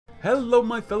Hello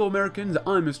my fellow Americans,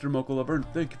 I'm Mr. Mocha Lover, and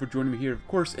thank you for joining me here, of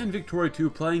course, in Victoria 2,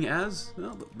 playing as,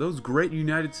 well, those great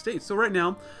United States. So right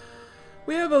now,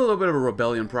 we have a little bit of a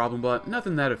rebellion problem, but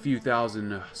nothing that a few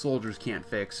thousand soldiers can't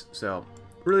fix, so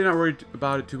really not worried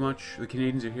about it too much. The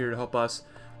Canadians are here to help us.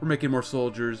 We're making more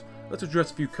soldiers. Let's address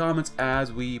a few comments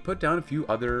as we put down a few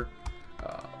other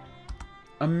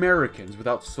Americans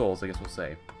without souls, I guess we'll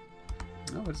say.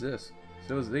 Oh, what's this?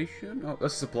 Civilization? Oh,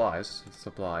 that's supplies.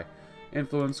 Supply.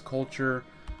 Influence, culture.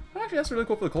 Actually, that's really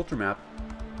cool for the culture map.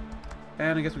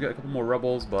 And I guess we got a couple more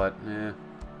rebels, but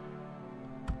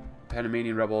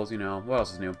Panamanian rebels, you know. What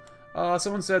else is new?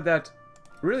 Someone said that,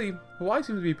 really, Hawaii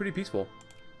seems to be pretty peaceful.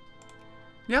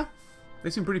 Yeah, they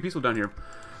seem pretty peaceful down here.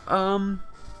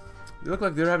 They look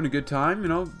like they're having a good time, you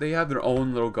know. They have their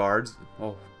own little guards.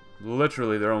 Oh,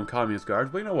 literally their own communist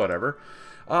guards, but you know, whatever.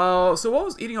 So what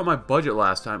was eating up my budget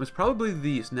last time? It's probably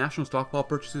the national stockpile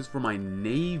purchases for my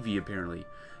Navy, apparently.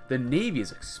 The Navy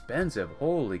is expensive.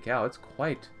 Holy cow, it's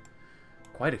quite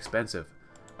expensive.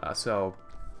 So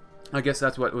I guess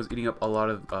that's what was eating up a lot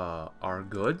of our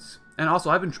goods. And also,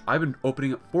 I've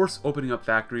been force opening up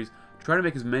factories, trying to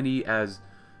make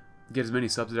get as many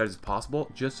subsidized as possible,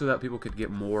 just so that people could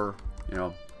get more, you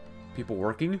know, people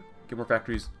working, get more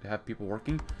factories to have people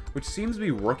working, which seems to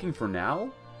be working for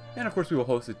now. And of course, we will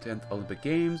host the 10th Olympic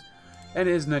Games, and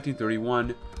it is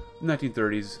 1931,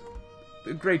 1930s,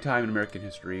 a great time in American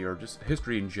history, or just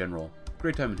history in general.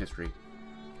 Great time in history.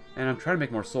 And I'm trying to make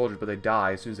more soldiers, but they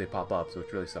die as soon as they pop up, so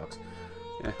it really sucks.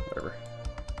 Whatever.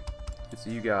 Let's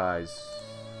see, you guys.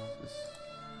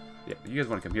 Yeah, you guys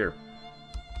want to come here.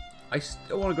 I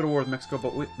still want to go to war with Mexico,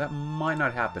 but that might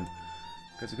not happen,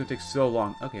 because it's going to take so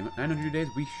long. Okay, 900 days,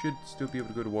 we should still be able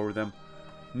to go to war with them.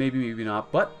 Maybe, maybe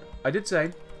not, but I did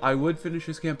say I would finish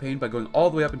this campaign by going all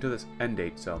the way up until this end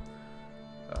date, so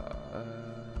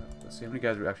let's see how many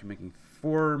guys are actually making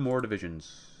 4 more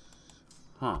divisions.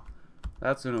 Huh.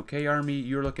 That's an okay army.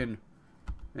 You're looking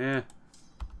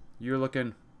You're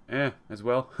looking as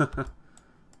well.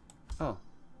 Oh,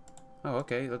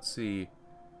 okay, let's see.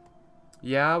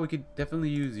 Yeah, we could definitely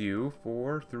use you.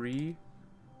 4, 3.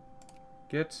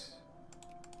 Get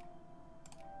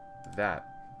that.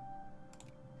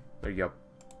 There you go.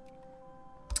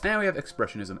 And we have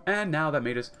expressionism. And now that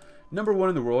made us #1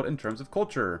 in the world in terms of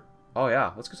culture. Oh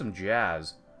yeah, let's get some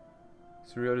jazz.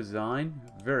 Surreal design.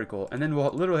 Very cool. And then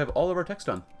we'll literally have all of our text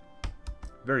done.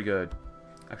 Very good.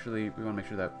 Actually, we want to make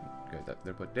sure that, okay, that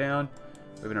they're put down.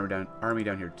 We have an army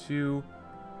down here too.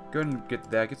 Go ahead and get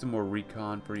that. Get some more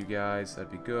recon for you guys.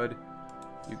 That'd be good.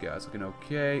 You guys looking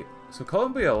okay. So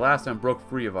Colombia last time broke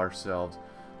free of ourselves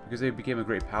because they became a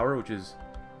great power, which is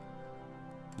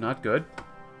not good,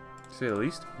 to say the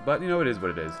least. But, you know, it is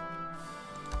what it is.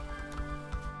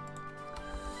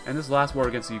 And this last war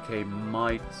against the UK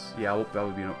might... Yeah, we'll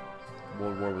probably be in a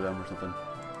world war with them or something.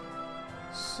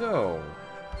 So...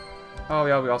 Oh,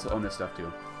 yeah, we also own this stuff,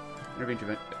 too.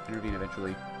 Intervene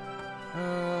eventually.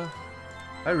 I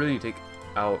really need to take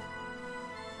out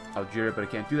Algeria, but I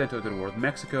can't do that until I go to war with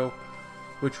Mexico,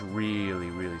 which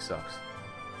really, really sucks.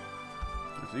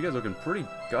 So you guys are looking pretty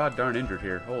god-darn injured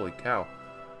here. Holy cow.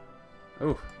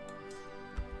 Oh.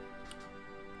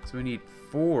 So we need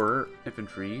 4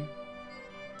 infantry.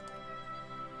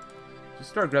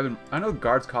 Just start grabbing... I know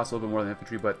guards cost a little bit more than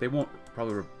infantry, but they won't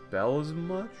probably rebel as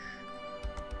much.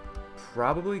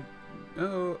 Probably...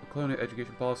 Oh, colonial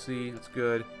education policy. That's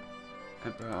good.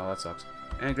 And, oh, that sucks.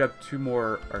 And grab 2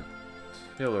 more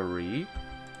artillery.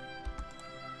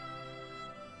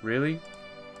 Really?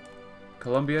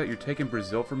 Colombia, you're taking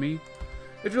Brazil from me?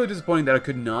 It's really disappointing that I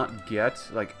could not get,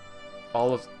 like,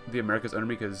 all of the Americas under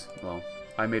me because, well,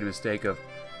 I made a mistake of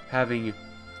having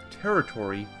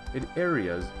territory in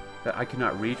areas that I could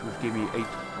not reach, which gave me a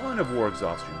ton of war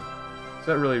exhaustion.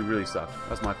 So that really, really sucked.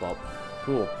 That's my fault.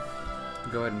 Cool.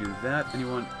 Go ahead and do that.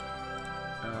 Anyone?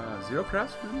 0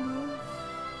 craftsmen?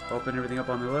 Open everything up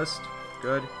on the list.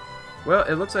 Good. Well,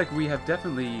 it looks like we have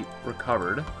definitely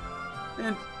recovered.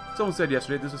 And someone said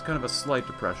yesterday this was kind of a slight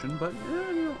depression, but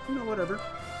yeah, you know, whatever.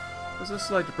 This is a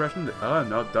slight depression.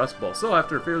 No, Dust Bowl. So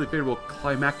after fairly favorable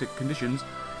climatic conditions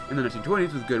in the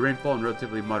 1920s with good rainfall and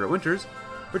relatively moderate winters,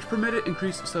 which permitted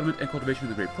increased settlement and cultivation in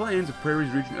the Great Plains, the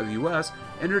prairies region of the U.S.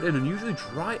 entered an unusually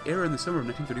dry era in the summer of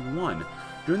 1931.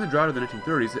 During the drought of the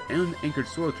 1930s, the unanchored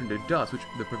soil turned to dust, which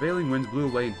the prevailing winds blew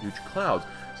away in huge clouds,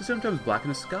 to sometimes blacken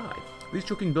the sky. These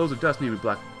choking billows of dust, named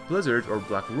black blizzards or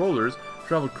black rollers,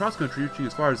 traveled cross-country, reaching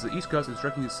as far as the East Coast and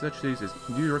striking such cities as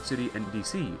New York City and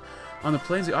D.C. On the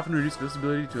plains, they often reduced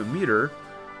visibility to a meter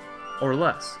or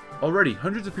less. Already,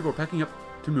 hundreds of people are packing up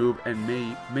to move, and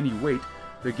many wait.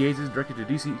 Their gaze is directed to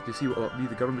DC to see what will be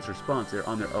the government's response. They're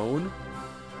on their own.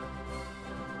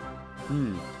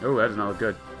 Oh, that does not look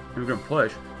good. Immigrant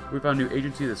push. We found a new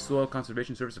agency, the Soil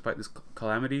Conservation Service, to fight this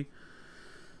calamity.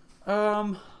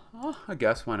 I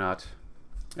guess, why not?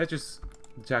 That's just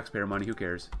taxpayer money, who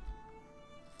cares?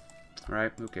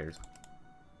 Alright, who cares?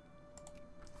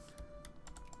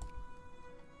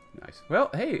 Nice. Well,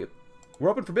 hey, we're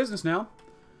open for business now.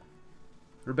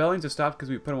 Rebellions have stopped because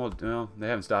we put them all... Well, they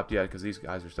haven't stopped yet because these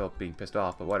guys are still being pissed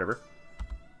off, but whatever.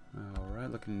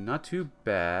 Alright, looking not too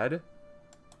bad.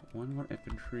 One more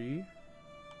infantry.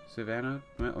 Savannah,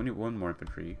 well, only one more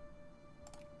infantry.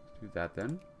 Let's do that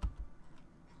then.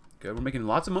 Good, we're making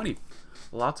lots of money.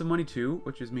 Lots of money too,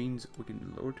 which means we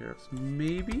can lower tariffs.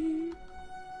 Maybe?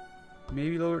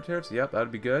 Maybe lower tariffs? Yep,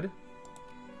 that'd be good.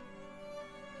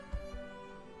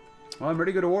 Well, I'm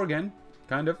ready to go to war again.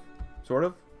 Kind of. Sort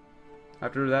of.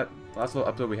 After that last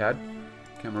little upload we had.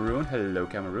 Cameroon. Hello,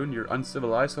 Cameroon. You're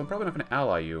uncivilized, so I'm probably not going to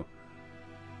ally you.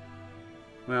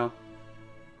 Well,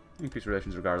 increase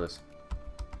relations regardless.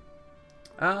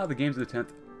 The games of the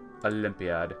 10th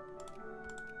Olympiad.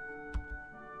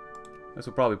 This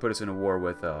will probably put us in a war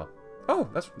with, oh,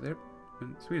 that's there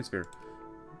in Sweden sphere.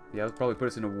 Yeah, it'll probably put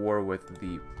us in a war with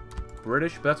the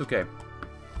British, but that's okay.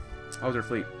 How's our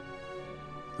fleet?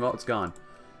 Well, it's gone.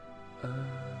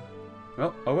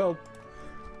 Well, oh well.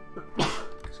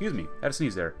 Excuse me, I had to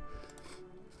sneeze there.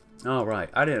 Alright,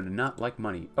 I did not like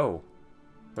money. Oh.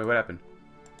 Wait, what happened?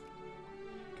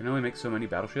 Can I only make so many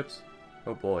battleships?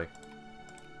 Oh boy.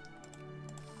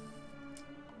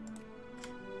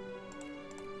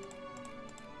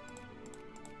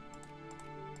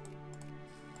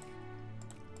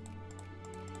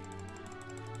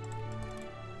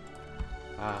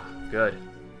 Ah, good.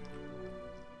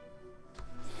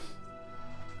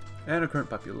 And our current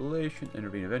population,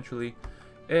 intervene eventually,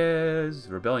 is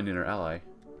rebelling in our ally.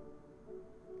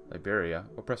 Liberia.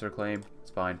 Oppressor claim.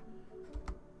 It's fine.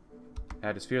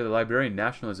 Add to sphere of the Liberian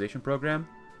nationalization program.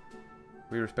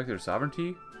 We respect their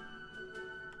sovereignty.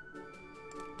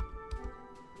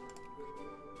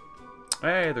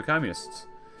 Hey, they're communists.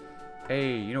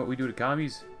 Hey, you know what we do to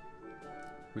commies?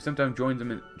 We sometimes join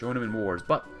them in wars,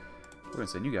 but we're gonna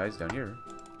send you guys down here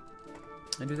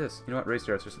and do this. You know what? Raise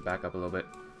starts just to back up a little bit.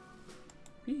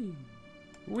 Whee!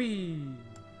 Whee!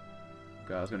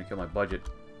 God, I was gonna kill my budget.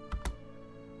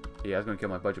 Yeah, I was gonna kill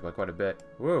my budget by quite a bit.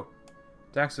 Whoa!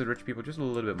 Tax the rich people just a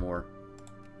little bit more.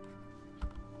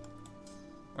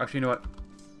 Actually, you know what?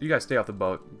 You guys stay off the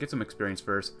boat. Get some experience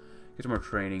first. Get some more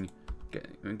training.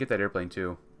 Get that airplane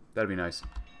too. That'd be nice.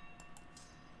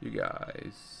 You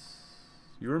guys,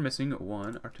 you were missing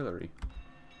one artillery.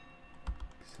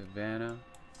 Savannah.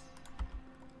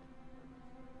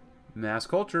 Mass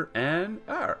culture, and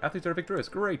our athletes are victorious.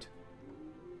 Great.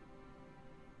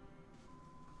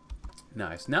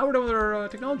 Nice. Now we're done with our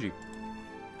technology.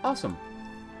 Awesome.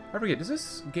 I forget, does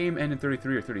this game end in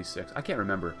 33 or 36? I can't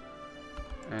remember.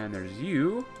 And there's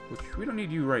you, which we don't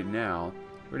need you right now.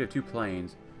 We already have 2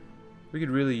 planes. We could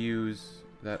really use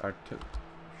that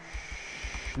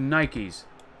Nikes.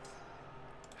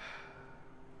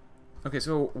 Okay,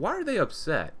 so why are they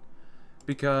upset?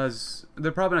 Because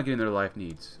they're probably not getting their life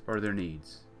needs, or their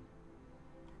needs.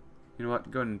 You know what?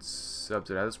 Go ahead and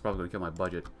subsidize. That's probably going to kill my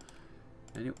budget.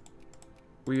 Anyway,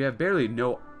 we have barely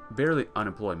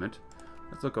unemployment.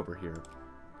 Let's look over here.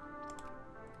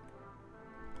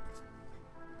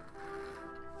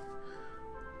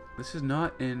 This is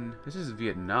not in... This is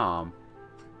Vietnam.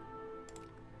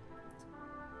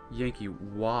 Yankee,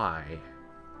 why?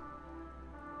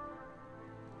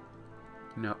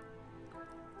 No.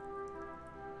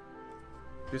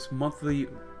 Just monthly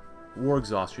war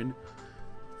exhaustion.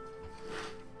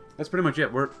 That's pretty much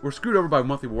it. We're screwed over by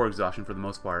monthly war exhaustion for the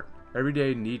most part.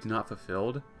 Everyday needs not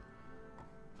fulfilled.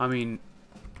 I mean,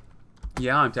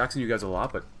 yeah, I'm taxing you guys a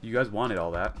lot, but you guys wanted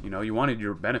all that. You know, you wanted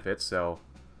your benefits, so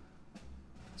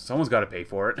someone's got to pay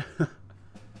for it.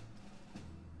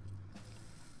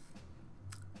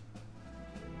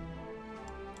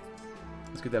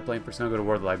 Let's get that plane first. Now go to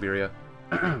war with Liberia.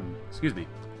 Excuse me.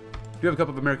 Do have a cup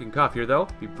of American coffee here, though.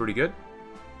 Be pretty good.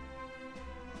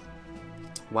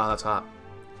 Wow, that's hot.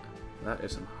 That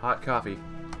is some hot coffee.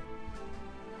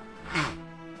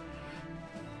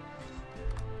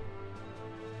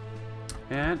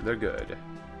 And they're good.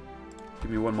 Give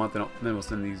me 1 month and then we'll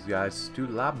send these guys to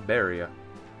Liberia.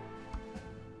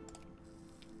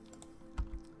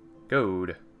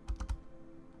 Good.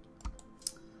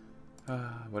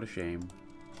 What a shame.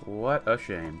 What a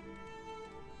shame.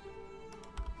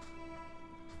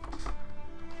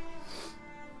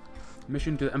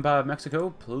 Mission to the Empire of Mexico,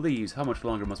 please. How much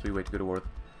longer must we wait to go to war?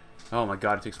 Oh my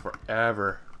god, it takes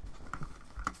forever.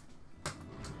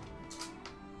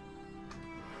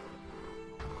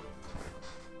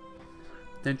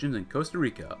 Tensions in Costa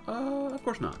Rica. Of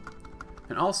course not.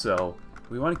 And also,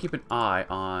 we want to keep an eye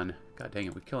on... God dang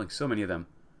it, we're killing so many of them.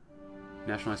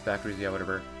 Nationalized factories, yeah,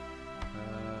 whatever.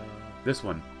 This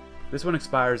one. This one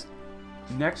expires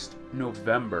next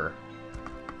November.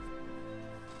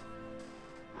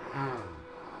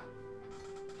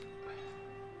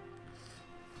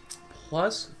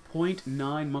 Plus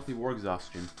 0.9 monthly war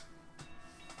exhaustion.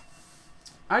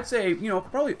 I'd say, you know,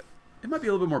 probably it might be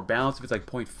a little bit more balanced if it's like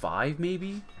 0.5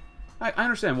 maybe. I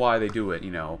understand why they do it,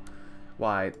 you know.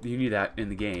 Why you need that in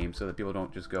the game so that people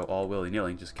don't just go all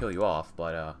willy-nilly and just kill you off.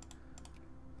 But,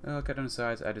 cut down to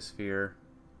size, add to sphere.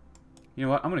 You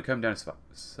know what? I'm going to come down to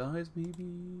size maybe.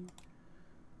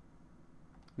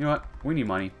 You know what? We need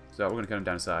money, so we're going to cut them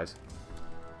down to size.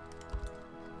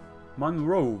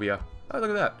 Monrovia. Oh, look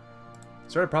at that.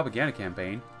 Start a propaganda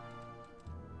campaign.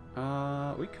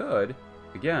 We could.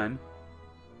 Again.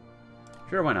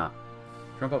 Sure, why not?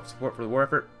 Trump up support for the war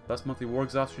effort. Less monthly war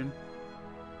exhaustion.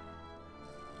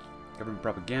 Government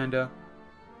propaganda.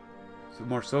 Some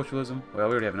more socialism. Well,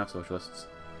 we already have enough socialists.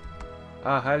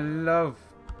 I love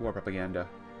war propaganda.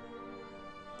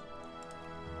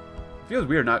 It feels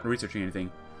weird not researching anything.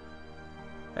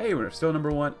 Hey, we're still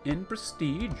 #1 in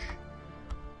prestige.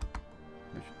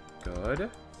 Good.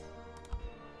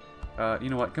 You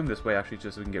know what? Come this way, actually,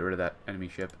 just so we can get rid of that enemy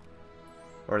ship.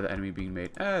 Or the enemy being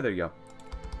made. There you go.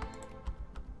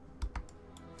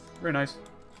 Very nice.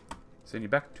 Send you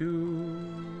back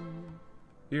to...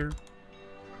 here.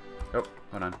 Oh,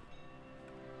 hold on.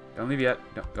 Don't leave yet.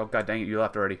 No, oh, god dang it, you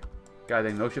left already. God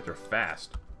dang, those ships are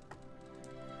fast.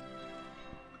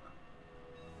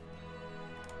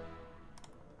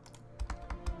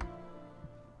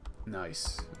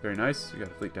 Nice. Very nice. You got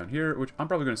a fleet down here, which I'm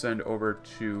probably going to send over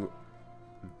to,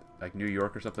 like, New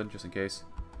York or something, just in case.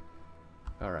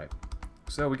 Alright.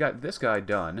 So, we got this guy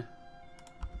done.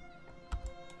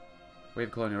 Wave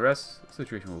of colonial arrest.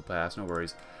 Situation will pass, no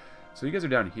worries. So, you guys are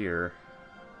down here.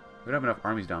 We don't have enough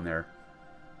armies down there.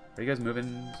 Are you guys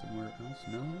moving somewhere else?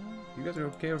 No? You guys are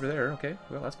okay over there. Okay,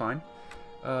 well, that's fine.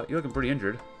 You're looking pretty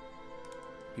injured.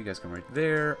 You guys come right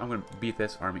there. I'm going to beat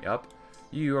this army up.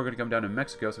 You are going to come down to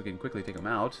Mexico so we can quickly take them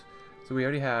out. So we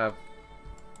already have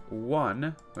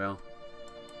one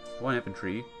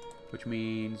infantry, which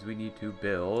means we need to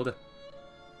build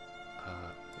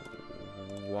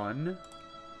 1,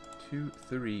 2,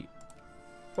 3,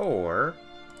 4.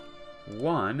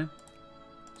 1,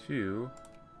 2,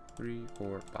 3,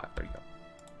 4, 5. There you go.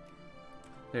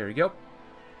 There you go.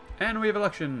 And we have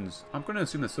elections. I'm going to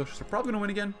assume the socialists are probably going to win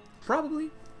again.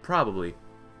 Probably. Probably.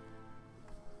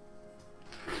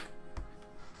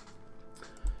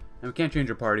 And we can't change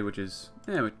our party, which is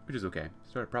okay.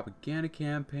 Start a propaganda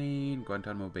campaign.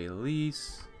 Guantanamo Bay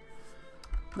lease.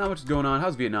 Not much is going on.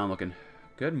 How's Vietnam looking?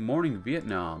 Good morning,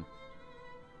 Vietnam.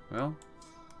 Well,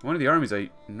 one of the armies I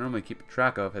normally keep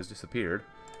track of has disappeared.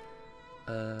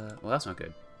 Well, that's not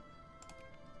good.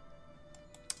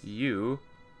 You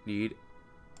need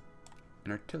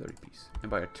an artillery piece. And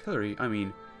by artillery, I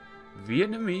mean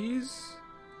Vietnamese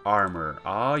armor.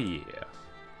 Oh, yeah.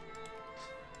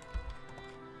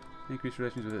 Increase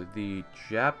relations with the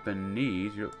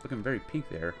Japanese. You're looking very pink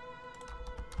there.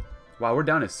 Wow, we're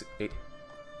down to 8.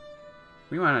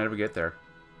 We might not ever get there.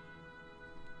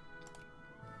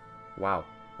 Wow.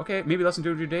 Okay, maybe less than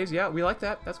 200 days. Yeah, we like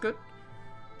that. That's good.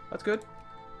 That's good.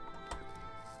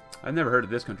 I've never heard of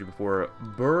this country before.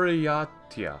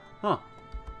 Buryatia. Huh.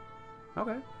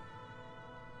 Okay.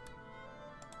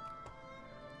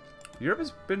 Europe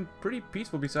has been pretty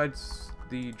peaceful besides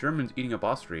the Germans eating up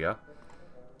Austria.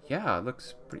 Yeah, it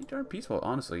looks pretty darn peaceful,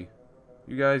 honestly.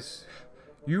 You guys,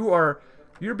 you're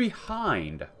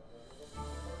behind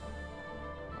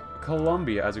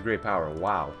Colombia as a great power.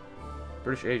 Wow.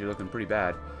 British Asia looking pretty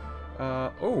bad.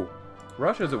 Oh,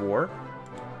 Russia's at war.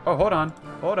 Oh, hold on.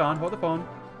 Hold the phone.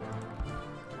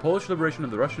 Polish liberation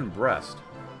of the Russian Brest.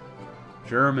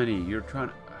 Germany, you're trying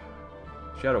to...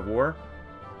 Shadow of war?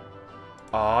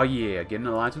 Oh yeah, get in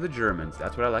alliance with the Germans.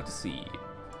 That's what I like to see.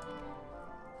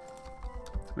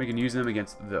 We can use them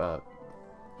against the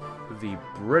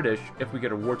British if we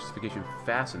get a war justification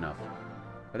fast enough.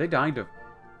 Are they dying to...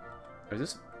 Is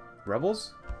this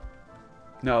rebels?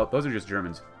 No, those are just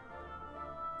Germans.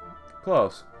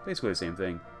 Close. Basically the same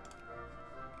thing.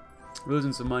 We're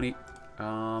losing some money.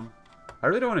 I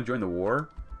really don't want to join the war.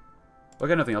 Well, I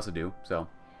got nothing else to do, so...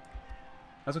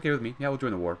 That's okay with me. Yeah, we'll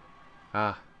join the war.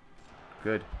 Ah.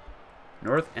 Good.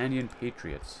 North Andean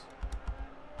Patriots.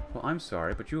 Well, I'm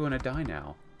sorry, but you want to die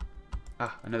now.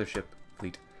 Ah, another ship.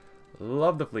 Fleet.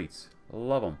 Love the fleets.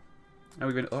 Love them. Now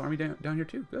we've been... Oh, army down here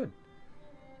too. Good.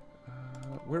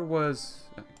 Where was...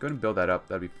 Go ahead and build that up.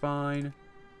 That'd be fine.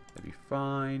 That'd be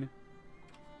fine.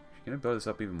 Can I build this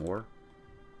up even more?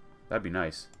 That'd be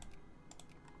nice.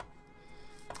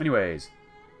 Anyways,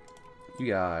 you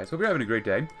guys, hope you're having a great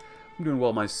day. I'm doing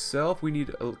well myself. We need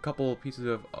a couple pieces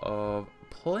of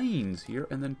planes here,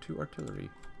 and then 2 artillery.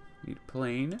 Need a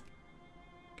plane.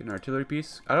 Get an artillery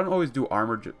piece. I don't always do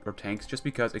armor or tanks just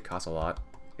because it costs a lot.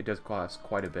 It does cost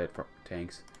quite a bit for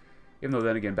tanks. Even though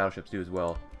then again battleships do as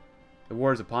well. The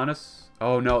war is upon us.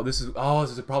 Oh no, this is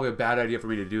probably a bad idea for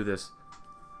me to do this.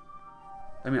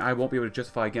 I mean, I won't be able to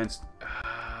justify against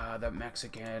the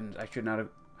Mexicans. I should not have.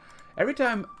 Every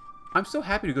time, I'm so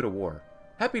happy to go to war.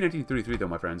 Happy 1933 though,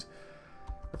 my friends.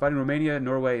 We're fighting Romania,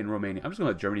 Norway, and Romania. I'm just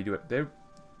gonna let Germany do it. They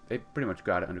pretty much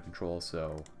got it under control,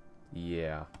 so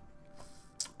yeah.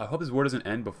 I hope this war doesn't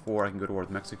end before I can go to war with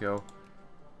Mexico.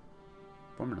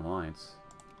 Form an alliance.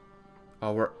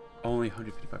 Oh, we're only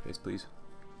 155 days, please.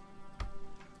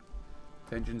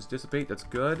 Tensions dissipate, that's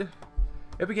good.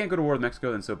 If we can't go to war with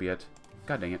Mexico, then so be it.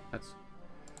 God dang it, that's...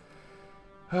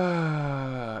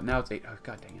 now it's 8. Oh,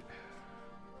 God dang it.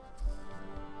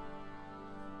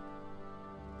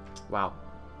 Wow.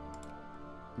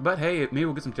 But hey, maybe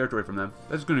we'll get some territory from them.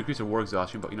 That's going to increase our war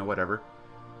exhaustion, but you know, whatever.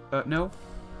 No.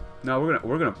 No,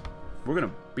 we're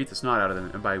gonna beat the snot out of them.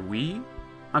 And by we,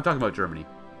 I'm talking about Germany.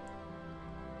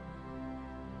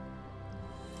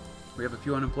 We have a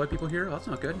few unemployed people here. Oh, that's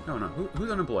not good. No, no. Who's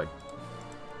unemployed?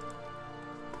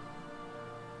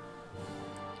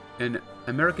 An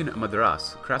American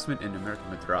Madras. Craftsman in American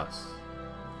Madras.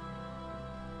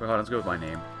 Wait, hold on. Let's go with my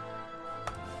name.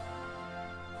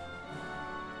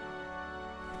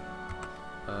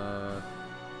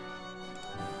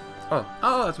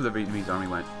 Oh, that's where the Vietnamese army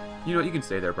went. You know what? You can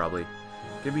stay there, probably.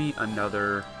 Give me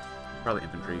another... Probably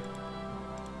infantry.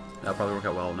 That'll probably work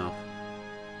out well enough.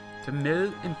 To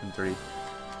mill infantry.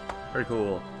 Very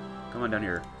cool. Come on down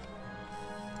here.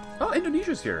 Oh,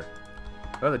 Indonesia's here.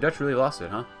 Oh, the Dutch really lost it,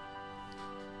 huh?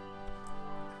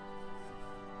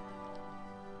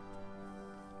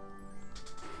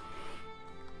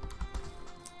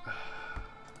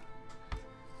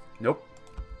 Nope.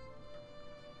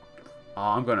 Oh,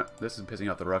 I'm gonna... This is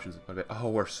pissing off the Russians a bit. Oh,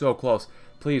 we're so close.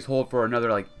 Please hold for another,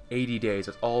 like, 80 days.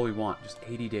 That's all we want. Just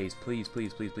 80 days. Please,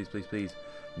 please, please, please, please, please.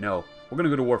 No. We're gonna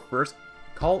go to war first.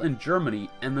 Call in Germany,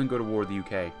 and then go to war with the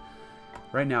UK.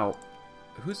 Right now,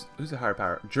 who's the higher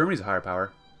power? Germany's a higher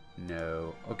power.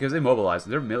 No. Okay, because they mobilized.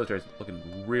 Their military's looking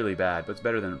really bad, but it's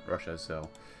better than Russia's, so...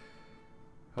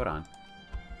 Hold on.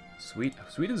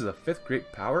 Sweden's the 5th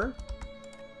great power?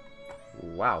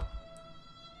 Wow.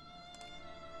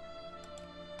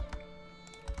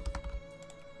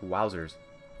 Wowzers.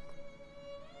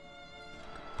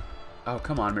 Oh,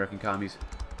 come on, American commies.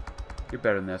 You're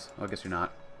better than this. Well, I guess you're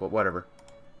not. But whatever.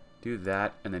 Do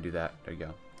that, and then do that. There you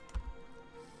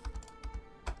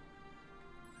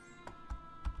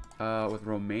go. With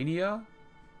Romania?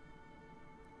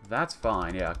 That's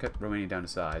fine. Yeah, cut Romania down to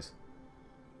size.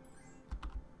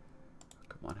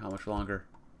 Come on, how much longer?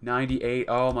 98.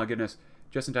 Oh, my goodness.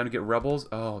 Just in time to get rebels?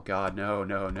 Oh, God, no,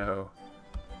 no, no.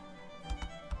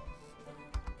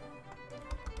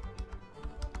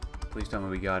 Please tell me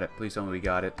we got it. Please tell me we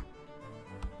got it.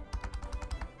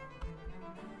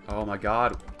 Oh my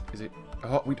God. Is it?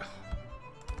 Oh, we...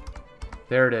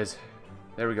 There it is.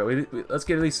 There we go. Let's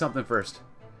get at least something first.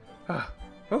 Oh.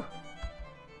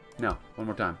 No. One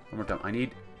more time. One more time. I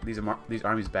need these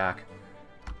armies back.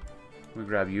 Let me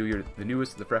grab you. You're the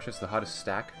newest, the freshest, the hottest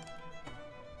stack.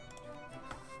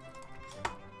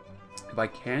 If I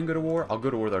can go to war, I'll go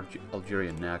to war with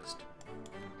Algeria next.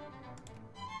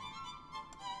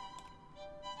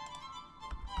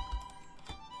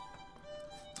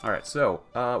 Alright, so,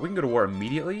 we can go to war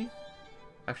immediately.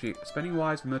 Actually,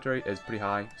 spending-wise for military is pretty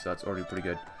high, so that's already pretty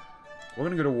good. We're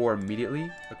going to go to war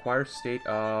immediately. Acquire state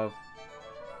of...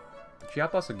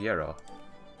 Chiapas or Guerrero?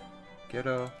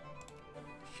 Guerrero...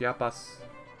 Chiapas...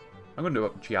 I'm going to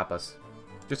do Chiapas.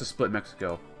 Just to split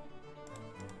Mexico.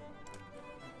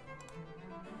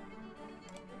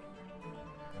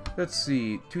 Let's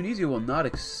see. Tunisia will not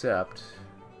accept.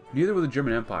 Neither will the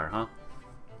German Empire, huh?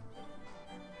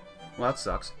 Well, that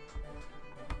sucks.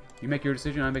 You make your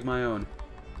decision, I make my own.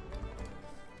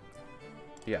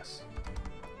 Yes.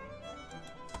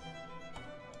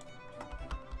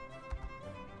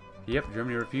 Yep,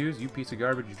 Germany refused. You piece of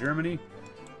garbage, Germany.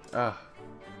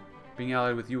 Being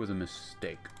allied with you was a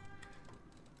mistake.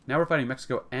 Now we're fighting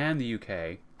Mexico and the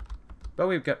UK. But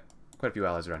we've got quite a few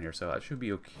allies around here, so that should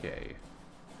be okay.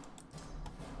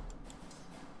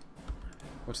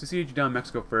 Let's siege down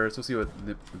Mexico first. We'll see what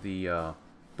the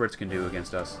Brits can do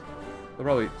against us. They'll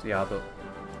probably... Yeah, where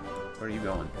are you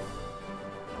going?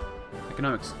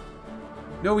 Economics.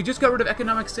 No, we just got rid of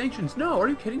economic sanctions. No, are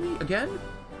you kidding me? Again?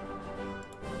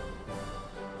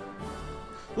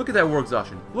 Look at that war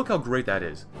exhaustion. Look how great that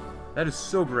is. That is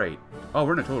so great. Oh,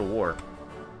 we're in a total war.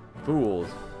 Fools.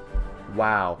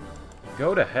 Wow.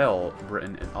 Go to hell,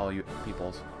 Britain and all you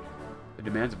peoples. The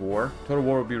demands of war. Total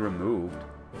war will be removed.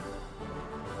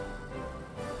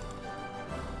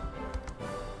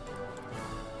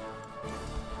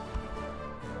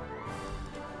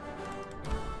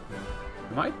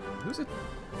 Am I? Who's it?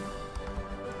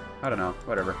 I don't know.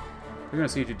 Whatever. We're going to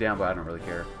siege you down, but I don't really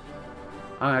care.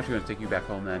 I'm actually going to take you back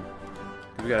home then.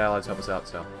 Because we got allies to help us out,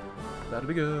 so. That'll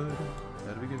be good.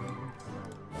 That'll be good.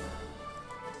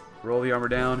 Roll the armor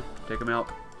down. Take them out.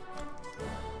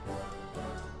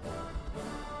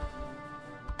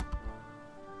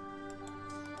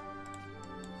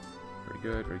 Very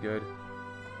good, very good.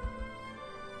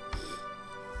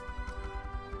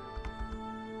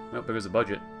 Nope, there goes the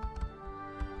budget.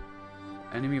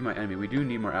 Enemy of my enemy. We do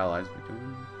need more allies.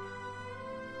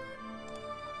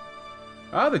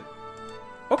 Ah,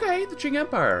 okay, the Qing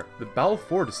Empire. The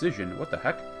Balfour Decision. What the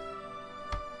heck?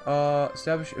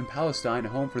 Established in Palestine a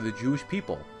home for the Jewish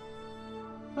people.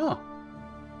 Huh.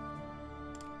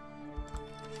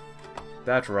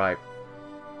 That's right.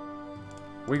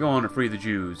 We going to free the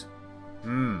Jews.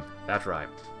 That's right.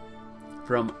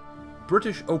 From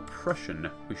British oppression,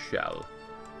 we shall.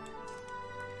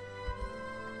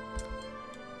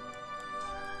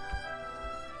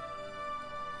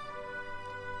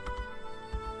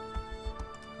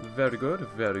 Very good,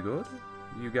 very good.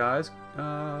 You guys, you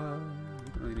don't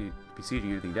really need to be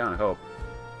sieging anything down, I hope.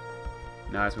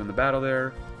 Nice, win the battle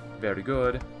there. Very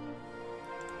good.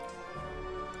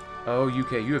 Oh,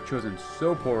 UK, you have chosen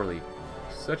so poorly.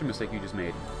 Such a mistake you just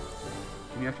made.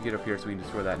 Can you actually get up here so we can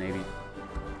destroy that navy?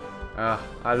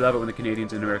 I love it when the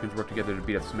Canadians and Americans work together to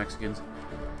beat up the Mexicans.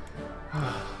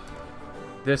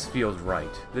 This feels right.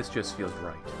 This just feels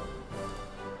right.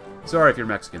 Sorry if you're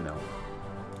Mexican, though.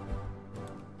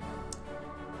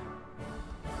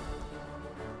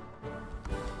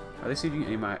 Are they sieging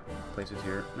any of my places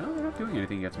here? No, they're not doing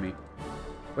anything against me.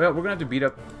 Well, we're going to have to beat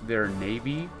up their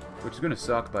navy, which is going to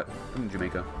suck, but I'm in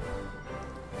Jamaica.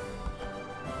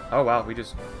 Oh, wow, we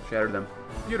just shattered them.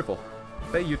 Beautiful.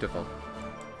 Beautiful.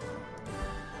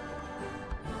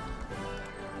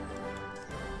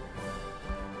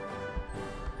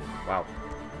 Wow.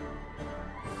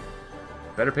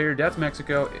 Better pay your debts,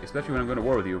 Mexico, especially when I'm going to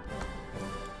war with you.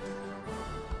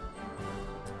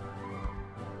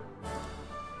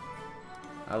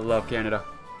 I love Canada.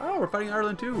 Oh, we're fighting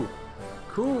Ireland too.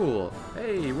 Cool.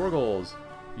 Hey, war goals.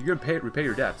 You're gonna repay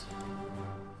your debts.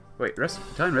 Wait,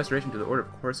 Italian restoration to the order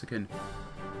of Corsican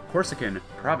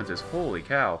provinces. Holy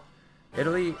cow.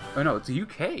 Italy. Oh no, it's the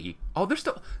UK. Oh, they're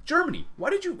still Germany. Why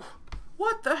did you?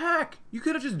 What the heck? You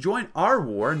could have just joined our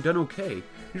war and done okay.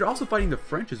 You're also fighting the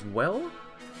French as well.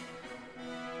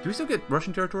 Do we still get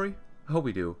Russian territory? I hope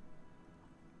we do.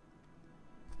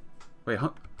 Wait,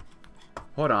 huh?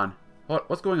 Hold on.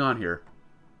 What's going on here?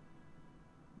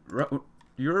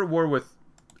 You're at war with...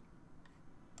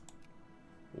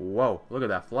 Whoa, look at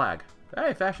that flag.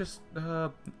 Hey, fascist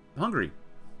Hungary.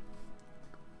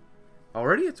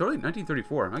 Already? It's already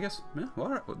 1934. I guess, yeah,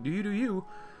 well, do you.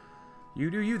 You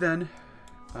do you then.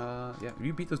 Yeah,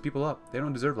 you beat those people up. They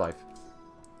don't deserve life.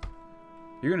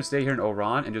 You're going to stay here in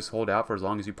Oran and just hold out for as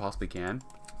long as you possibly can.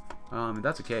 If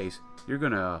that's the case, you're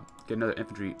going to get another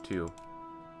infantry too.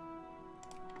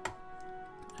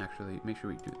 Actually, make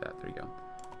sure we do that. There you go.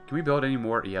 Can we build any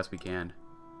more? Yes, we can.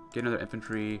 Get another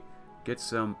infantry. Get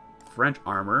some French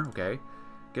armor. Okay.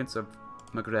 Get some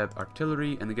Maghreb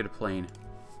artillery. And then get a plane.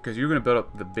 Because you're going to build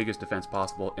up the biggest defense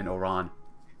possible in Oran.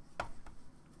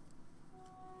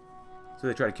 So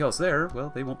they try to kill us there.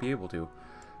 Well, they won't be able to.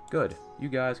 Good. You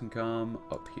guys can come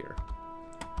up here.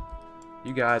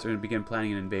 You guys are going to begin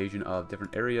planning an invasion of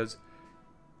different areas.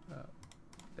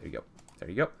 There you go. There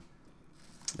you go.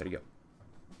 There you go.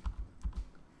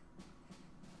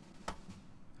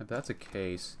 If that's the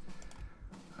case,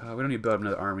 we don't need to build up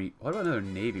another army. What about another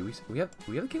navy? We have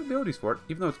the capabilities for it,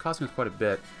 even though it's costing us quite a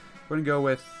bit. We're gonna go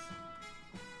with.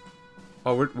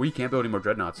 Oh, we can't build any more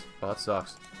dreadnoughts. Oh, that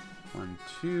sucks. 1,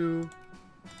 2,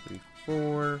 3,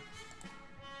 4,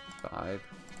 5,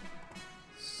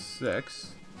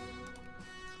 6.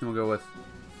 And we'll go with.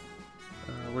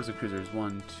 Where's the cruisers?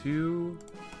 1, 2,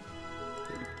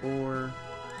 3, 4,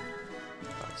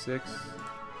 5, 6,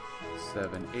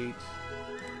 7, 8.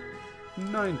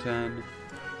 9, 10,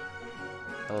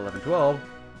 11, 12,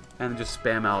 and just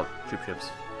spam out troop ships.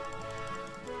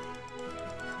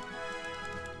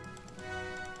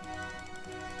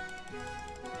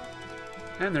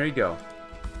 And there you go.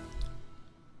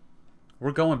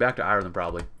 We're going back to Ireland,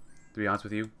 probably, to be honest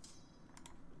with you.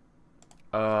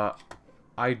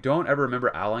 I don't ever remember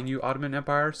allying you, Ottoman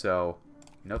Empire, so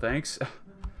no thanks.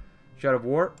 Shout of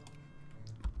war.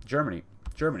 Germany.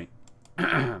 Germany.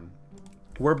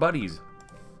 We're buddies.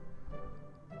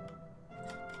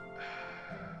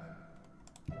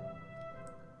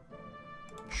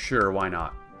 Sure, why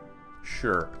not?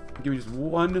 Sure. Give me just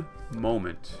one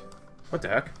moment. What the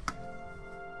heck?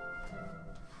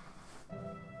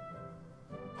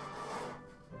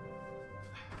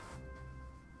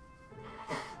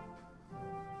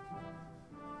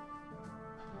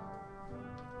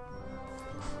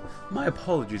 My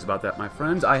apologies about that, my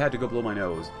friends. I had to go blow my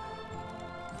nose.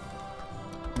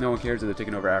 No one cares that they're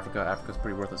taking over Africa. Africa's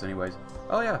pretty worthless anyways.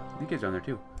 Oh yeah, the kids down there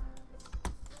too.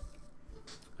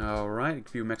 Alright, a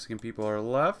few Mexican people are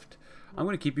left. I'm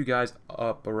going to keep you guys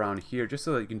up around here just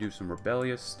so that you can do some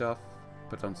rebellious stuff.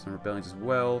 Put on some rebellions as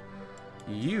well.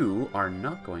 You are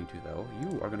not going to, though.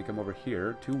 You are going to come over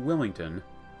here to Wilmington.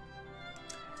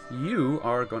 You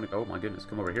are going to... Oh my goodness,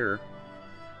 come over here.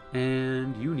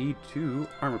 And you need 2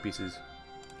 armor pieces.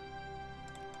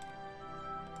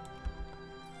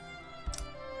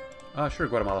 Sure,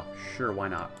 Guatemala. Sure, why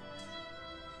not?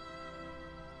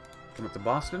 Come up to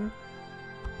Boston.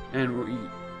 And we...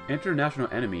 International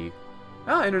enemy.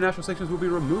 International sanctions will be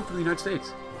removed from the United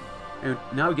States. And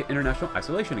now we get international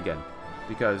isolation again.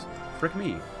 Because, frick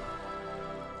me.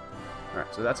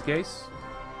 Alright, so that's the case.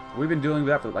 We've been dealing with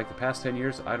that for like the past 10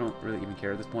 years. I don't really even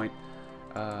care at this point.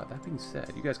 That being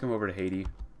said, you guys come over to Haiti,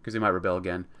 because they might rebel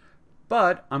again.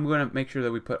 But I'm going to make sure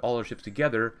that we put all our ships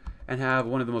together and have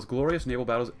one of the most glorious naval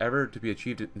battles ever to be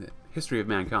achieved in the history of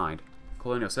mankind.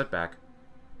 Colonial setback.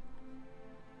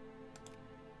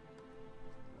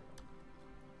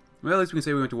 Well, at least we can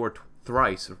say we went to war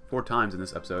thrice, or 4 times in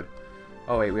this episode.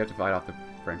 Oh wait, we have to fight off the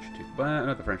French too. But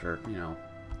not the French are, you know...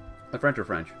 The French are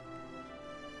French.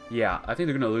 Yeah, I think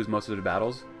they're going to lose most of their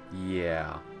battles.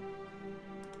 Yeah.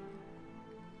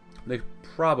 They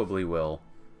probably will.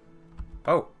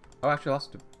 Oh, actually I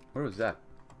lost... Where was that?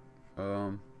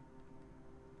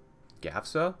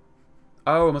 GAFSA?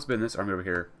 Oh, it must have been this army over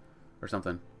here. Or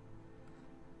something.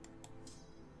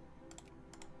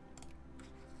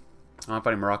 Oh, I'm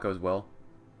fighting Morocco as well.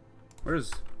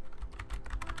 Where's...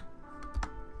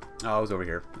 Oh, it was over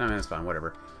here. I mean, that's fine,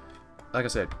 whatever. Like I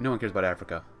said, no one cares about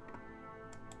Africa.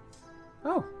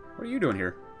 Oh, what are you doing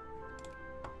here?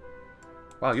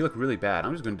 Wow, you look really bad.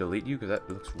 I'm just going to delete you because that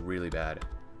looks really bad.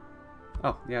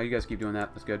 Oh, yeah, you guys keep doing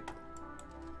that. That's good.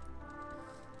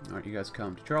 Alright, you guys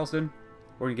come to Charleston.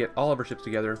 We're going to get all of our ships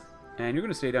together. And you're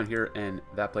going to stay down here in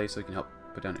that place so you can help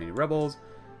put down any rebels.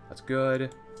 That's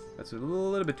good. That's a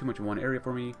little bit too much in one area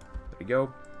for me. There we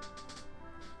go.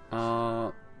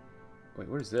 Wait,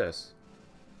 where's this?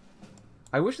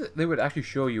 I wish that they would actually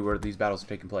show you where these battles are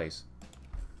taking place.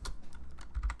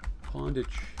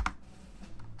 Pondich.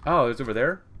 Oh, it's over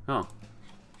there? Oh.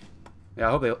 Yeah,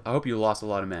 I hope you lost a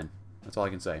lot of men. That's all I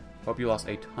can say. Hope you lost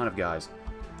a ton of guys.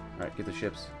 Alright, get the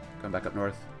ships. Come back up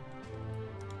north.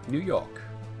 New York.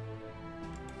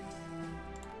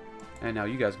 And now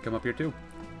you guys can come up here too.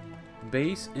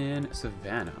 Base in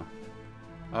Savannah.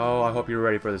 Oh, I hope you're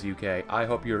ready for this, UK. I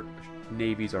hope your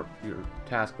navies are, your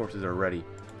task forces are ready.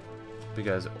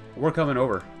 Because we're coming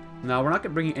over. Now, we're not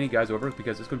going to bring any guys over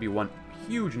because it's going to be one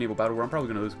huge naval battle where I'm probably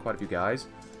going to lose quite a few guys.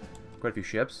 Quite a few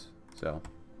ships. So.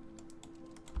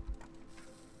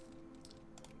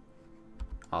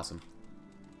 Awesome.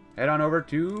 Head on over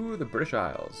to the British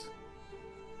Isles.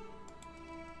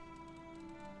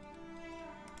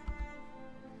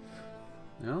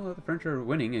 Well, the French are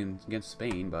winning against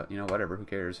Spain, but, you know, whatever, who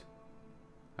cares?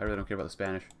 I really don't care about the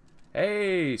Spanish.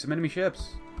 Hey, some enemy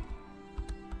ships!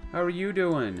 How are you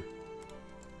doing?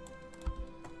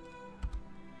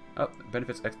 Oh,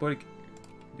 benefits exploited.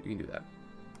 You can do that.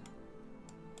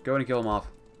 Go and kill them off.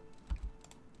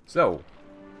 So,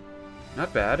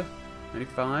 not bad.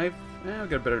 95. We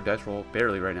got a better dash roll,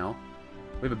 barely right now.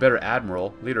 We have a better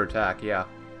admiral. Leader attack, yeah.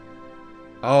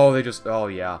 Oh, they just, oh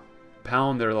yeah.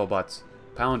 Pound their little butts.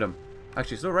 Pound them.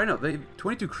 Actually, so right now, they have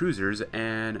 22 cruisers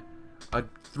and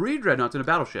 3 dreadnoughts and a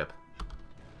battleship.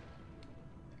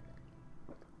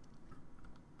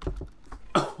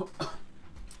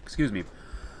 Excuse me.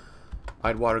 I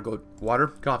had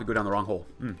coffee go down the wrong hole.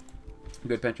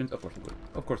 Good pensions? Of course we would.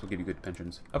 Of course we'll give you good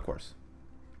pensions. Of course.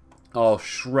 Oh,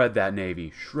 shred that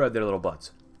navy. Shred their little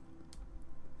butts.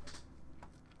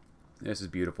 This is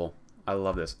beautiful. I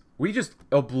love this. We just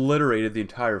obliterated the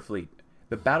entire fleet.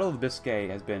 The Battle of Biscay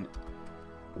has been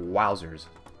wowzers.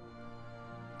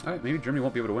 Alright, maybe Germany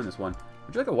won't be able to win this one.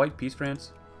 Would you like a white peace,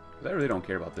 France? Because I really don't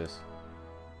care about this.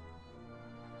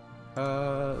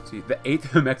 Let's see. The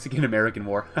 8th Mexican-American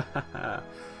War.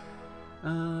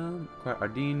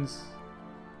 Ardennes.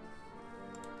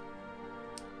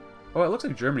 Oh, it looks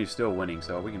like Germany's still winning,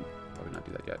 so we can probably not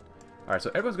do that yet. Alright, so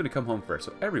everyone's going to come home first.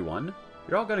 So everyone,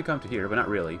 you're all going to come to here, but not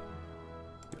really.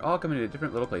 You're all coming to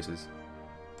different little places.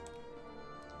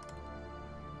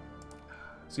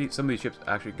 See, some of these ships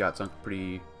actually got sunk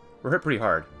were hit pretty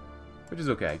hard, which is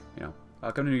okay, you know.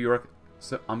 I'll come to New York,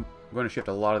 so I'm going to shift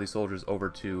a lot of these soldiers over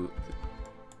to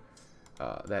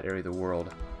that area of the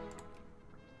world.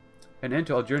 An end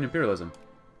to Algerian imperialism.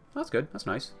 That's good, that's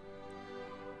nice.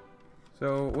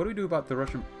 So, what do we do about the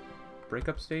Russian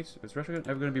breakup states? Is Russia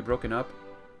ever going to be broken up?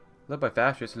 Led by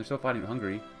fascists, and they're still fighting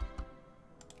Hungary.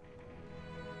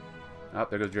 Oh,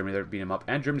 there goes Germany, they're beating them up.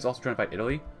 And Germany's also trying to fight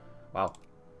Italy. Wow.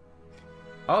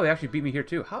 Oh, they actually beat me here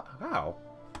too. How?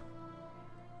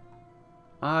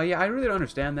 Yeah, I really don't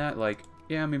understand that. Like,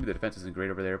 yeah, maybe the defense isn't great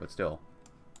over there, but still.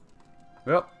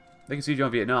 Well, they can siege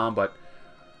on Vietnam, but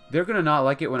they're gonna not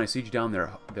like it when I siege down their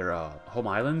home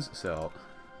islands. So,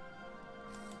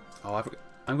 oh,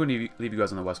 I'm going to leave you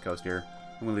guys on the west coast here.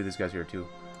 I'm going to leave these guys here too.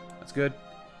 That's good.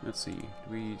 Let's see.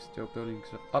 Do we still building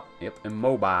stuff up? Yep,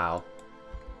 immobile.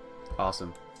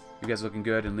 Awesome. You guys looking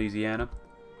good in Louisiana.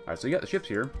 All right, so you got the ships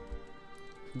here.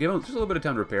 Give them just a little bit of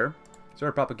time to repair.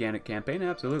 Start a propaganda campaign,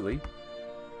 absolutely.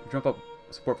 Jump up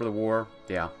support for the war,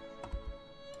 yeah.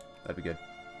 That'd be good.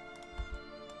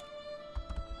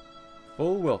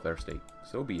 Full welfare state,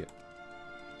 so be it.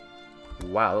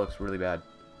 Wow, that looks really bad.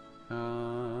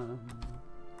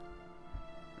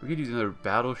 We could use another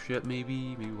battleship,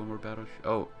 maybe one more battleship.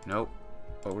 Oh, no.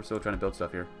 Oh, we're still trying to build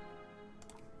stuff here.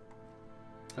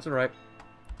 That's alright.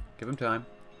 Give them time.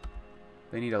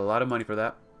 They need a lot of money for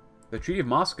that. The Treaty of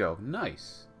Moscow.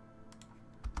 Nice.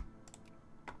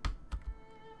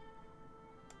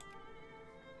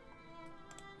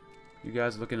 You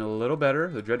guys looking a little better.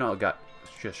 The Dreadnought got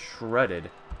just shredded.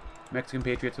 Mexican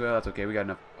Patriots, well, that's okay. We got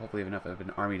enough, hopefully enough of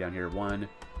an army down here. 1,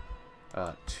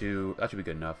 2. That should be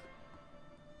good enough.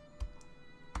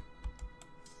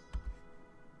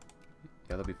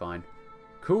 Yeah, they'll be fine.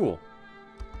 Cool.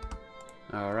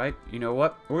 Alright, you know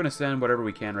what? We're going to send whatever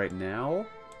we can right now.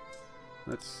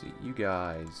 Let's see, you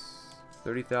guys.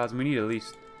 30,000. We need at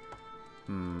least...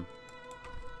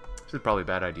 This is probably a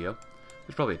bad idea. This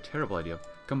is probably a terrible idea.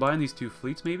 Combine these two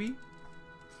fleets, maybe?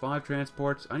 5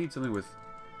 transports. I need something with...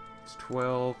 It's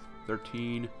 12,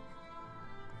 13...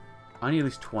 I need at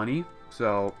least 20,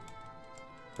 so...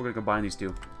 We're going to combine these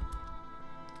two.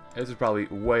 This is probably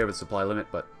way over the supply limit,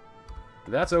 but...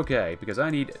 That's okay, because I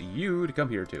need you to come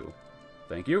here, too.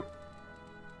 Thank you.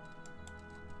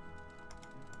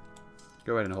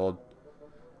 Go ahead and hold.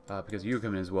 Because you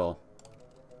come in as well.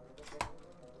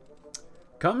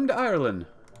 Come to Ireland.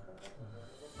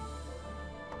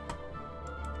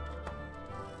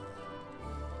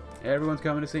 Everyone's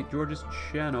coming to St. George's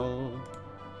Channel.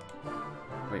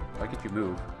 Wait, why can't you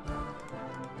move?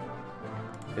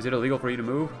 Is it illegal for you to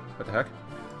move? What the heck?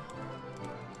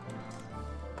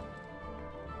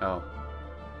 Oh.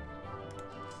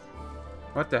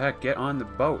 What the heck? Get on the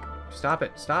boat. Stop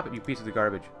it. Stop it, you piece of the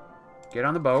garbage. Get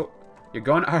on the boat. You're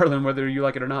going to Ireland whether you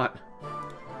like it or not.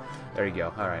 There you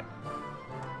go. Alright.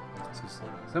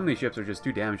 Some of these ships are just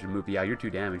too damaged to move. Yeah, you're too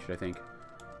damaged, I think.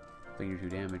 I think you're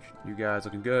too damaged. You guys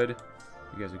looking good.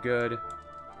 You guys are good.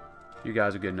 You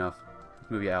guys are good enough.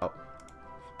 Let's move you out.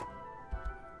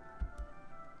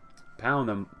 Pound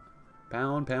them.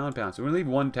 Pound, pound, pound. So we're going to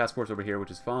leave one task force over here,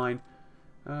 which is fine.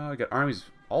 We got armies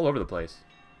all over the place.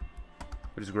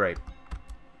 Which is great.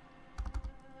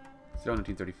 Still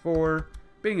 1934.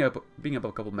 Beating up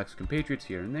a couple Mexican patriots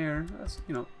here and there. That's,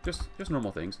 you know, just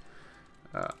normal things.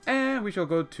 And we shall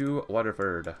go to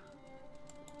Waterford.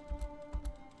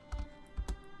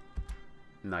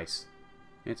 Nice.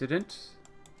 Incident.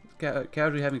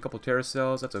 Casually having a couple terrorist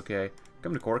cells. That's okay.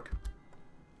 Come to Cork.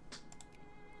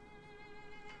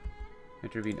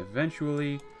 Intervene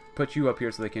eventually. Put you up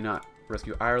here so they cannot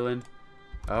rescue Ireland.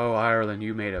 Oh, Ireland,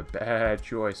 you made a bad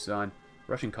choice, son.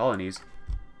 Russian colonies.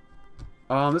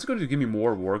 This is going to give me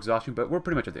more war exhaustion, but we're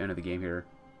pretty much at the end of the game here.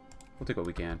 We'll take what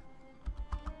we can.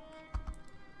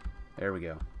 There we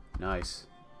go. Nice.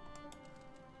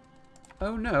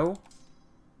 Oh no.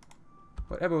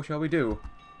 Whatever shall we do?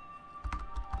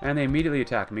 And they immediately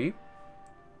attack me.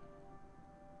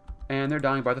 And they're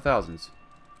dying by the thousands.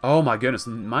 Oh my goodness,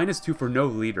 -2 for no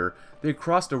leader. They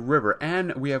crossed a river,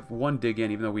 and we have 1 dig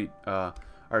in, even though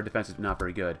our defense is not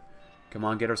very good. Come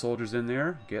on, get our soldiers in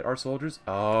there. Get our soldiers.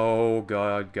 Oh,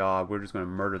 God. We're just going to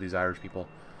murder these Irish people.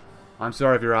 I'm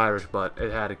sorry if you're Irish, but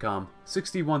it had to come.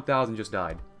 61,000 just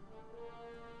died.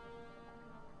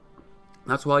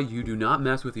 That's why you do not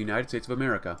mess with the United States of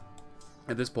America.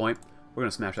 At this point, we're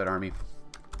going to smash that army.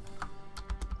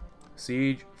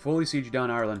 Siege, fully siege down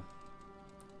Ireland.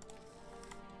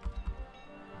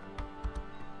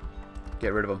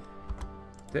 Get rid of them.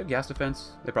 Do they have gas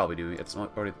defense? They probably do. It's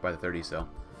already by the 30, so.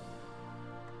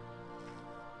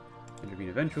 Intervene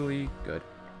eventually. Good.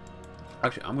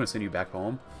 Actually, I'm going to send you back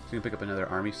home. So you can pick up another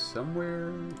army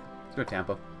somewhere. Let's go to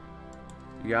Tampa.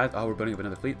 You guys, oh, we're building up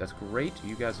another fleet. That's great.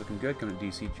 You guys looking good. Coming to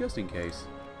DC just in case.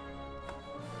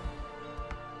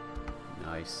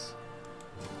 Nice.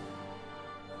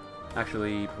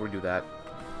 Actually, before we do that,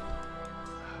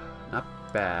 not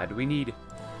bad. We need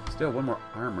still one more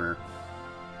armor.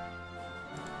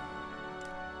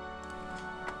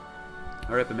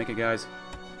 Hurry up and make it, guys.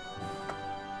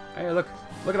 Hey, look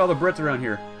at all the Brits around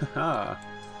here. Haha.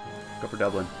 Go for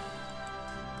Dublin.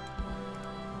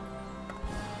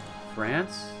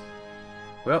 France?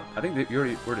 Well, I think that you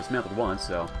already were dismantled once,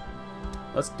 so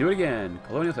let's do it again.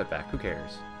 Colonial setback. Who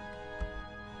cares?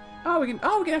 Oh, we can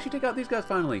actually take out these guys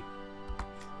finally.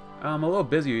 I'm a little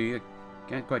busy. I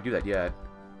can't quite do that yet.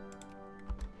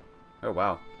 Oh,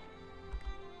 wow.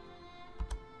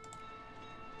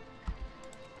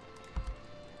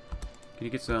 Can you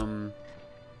get some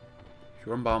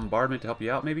shore bombardment to help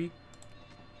you out, maybe?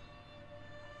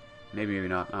 Maybe, maybe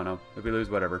not. I don't know. If we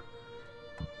lose, whatever.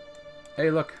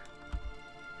 Hey, look.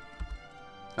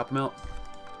 Help them out.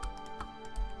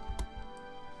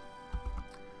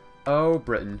 Oh,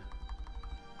 Britain.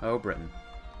 Oh, Britain.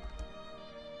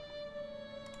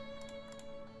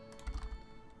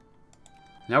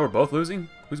 Now we're both losing?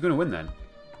 Who's going to win then?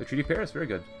 The Treaty of Paris? Very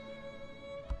good.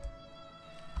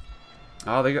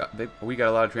 Oh, we got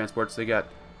a lot of transports. They got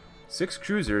 6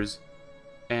 cruisers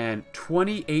and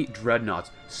 28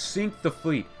 dreadnoughts. Sink the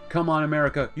fleet. Come on,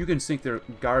 America. You can sink their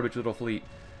garbage little fleet.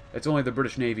 It's only the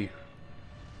British Navy.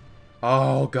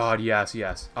 Oh, God, yes,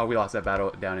 yes. Oh, we lost that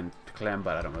battle down in Clem,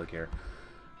 but I don't really care.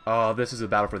 Oh, this is a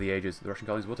battle for the ages. The Russian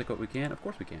colonies will take what we can. Of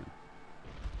course we can.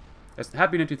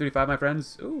 Happy 1935, my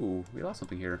friends. Ooh, we lost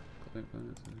something here.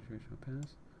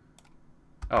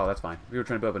 Oh, that's fine. We were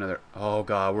trying to build up another... Oh,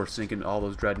 God, we're sinking all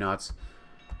those dreadnoughts.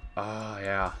 Ah,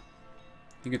 yeah.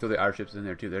 You can throw the Irish ships in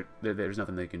there, too. There's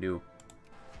nothing they can do.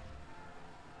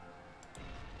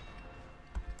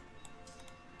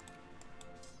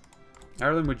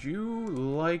 Ireland, would you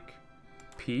like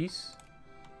peace?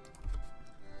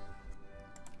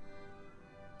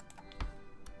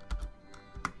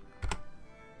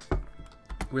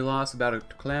 We lost about a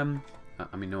Clem.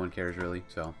 I mean, no one cares, really,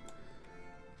 so...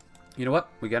 You know what?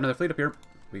 We got another fleet up here.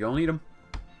 We gonna need them.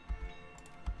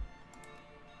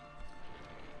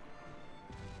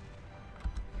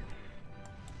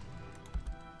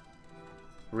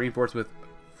 Reinforced with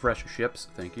fresh ships.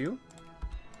 Thank you.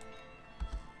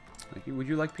 Thank you. Would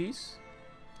you like peace?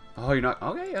 Oh, you're not...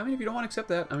 Okay, I mean, if you don't want to accept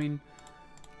that, I mean...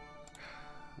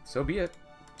 So be it.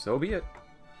 So be it.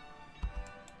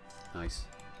 Nice.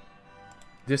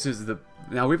 This is the...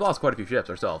 Now, we've lost quite a few ships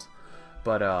ourselves.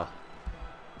 But,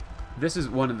 this is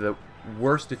one of the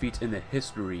worst defeats in the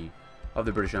history of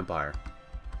the British Empire.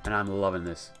 And I'm loving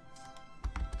this.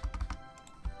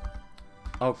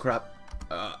 Oh, crap.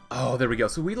 Oh, there we go.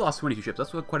 So we lost 22 ships.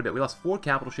 That's quite a bit. We lost 4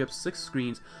 capital ships, 6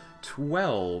 screens,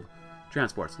 12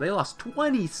 transports. They lost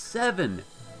 27.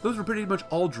 Those were pretty much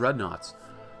all dreadnoughts.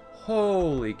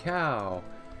 Holy cow.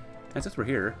 And since we're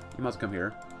here, you must come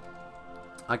here.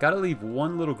 I gotta leave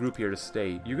one little group here to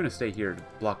stay. You're gonna stay here to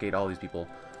blockade all these people.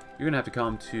 You're gonna have to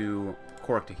come to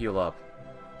Cork to heal up.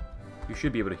 You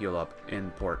should be able to heal up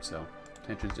in port, so.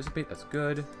 Tensions dissipate, that's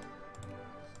good.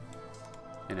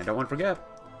 And I don't want to forget,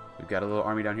 we've got a little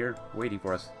army down here waiting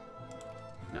for us.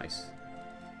 Nice.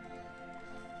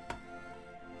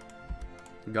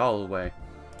 Galway.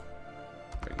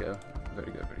 There we go.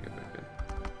 Very good, very good, very good.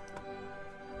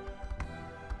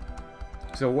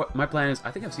 So what my plan is,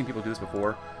 I think I've seen people do this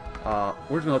before. We're just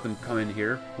going to let them come in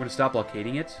here. We're going to stop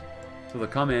blockading it. So they'll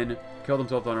come in, kill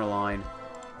themselves on our line,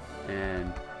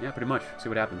 and yeah, pretty much. See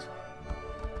what happens.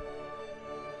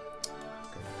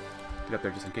 Okay. Get up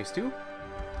there just in case too.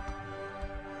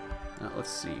 Let's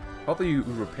see. Hopefully you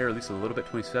repair at least a little bit.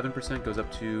 27% goes up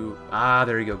to... Ah,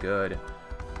 there you go. Good.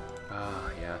 Ah,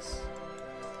 yes.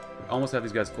 We almost have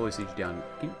these guys fully sieged down.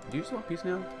 Do you just want peace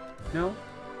now? No?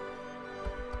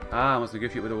 Ah, I must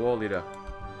negotiate with the war leader.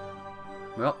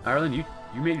 Well, Ireland, you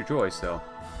made your choice, so...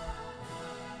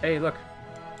 Hey, look.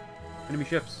 Enemy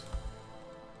ships.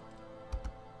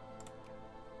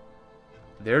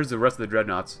 There's the rest of the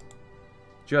dreadnoughts.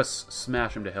 Just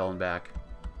smash them to hell and back.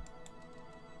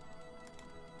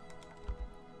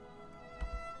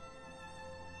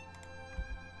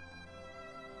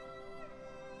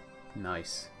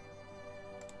 Nice.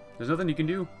 There's nothing you can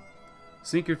do.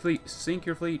 Sink your fleet. Sink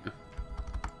your fleet.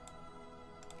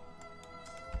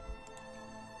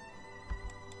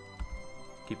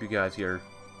 Keep you guys here.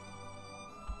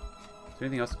 Is there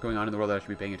anything else going on in the world that I should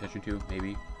be paying attention to?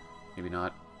 Maybe. Maybe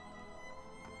not.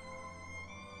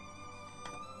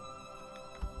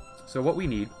 So what we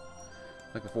need,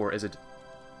 like before, is an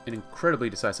incredibly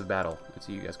decisive battle. Let's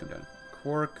see you guys come down.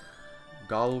 Cork,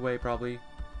 Galway, probably.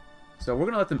 So we're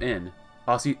going to let them in.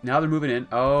 Oh, see, now they're moving in.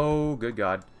 Oh, good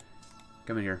God.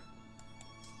 Come in here.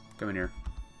 Come in here.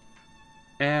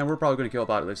 And we're probably going to kill a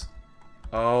bot at least.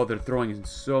 Oh, they're throwing in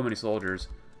so many soldiers.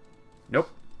 Nope.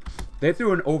 They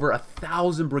threw in over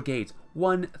 1,000 brigades.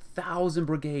 1,000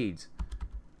 brigades.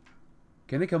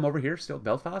 Can they come over here still?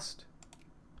 Belfast?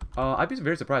 I'd be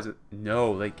very surprised.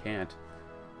 No, they can't.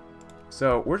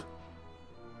 So, we're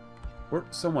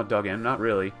somewhat dug in. Not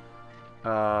really.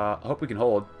 I hope we can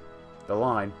hold the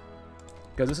line.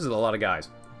 Because this is a lot of guys.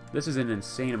 This is an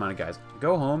insane amount of guys.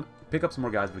 Go home. Pick up some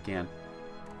more guys if we can.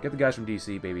 Get the guys from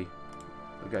DC, baby.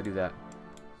 We gotta do that.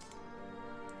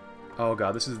 Oh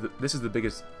god, this is the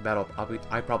biggest battle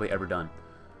I've probably ever done.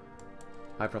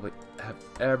 I probably have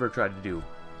ever tried to do.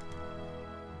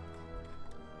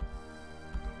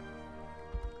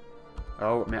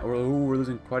 Oh man, we're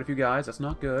losing quite a few guys. That's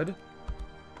not good.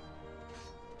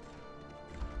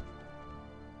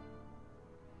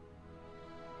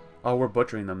 Oh, we're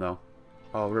butchering them though.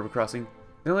 Oh, river crossing.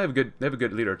 They only have a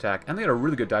good leader attack, and they had a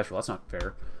really good dice roll. That's not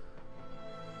fair.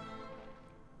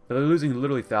 But they're losing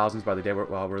literally thousands by the day,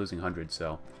 while we're losing hundreds.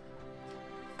 So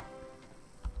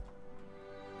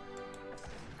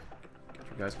get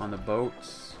you guys on the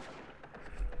boats.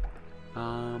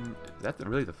 Is that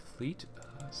really the fleet?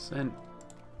 Send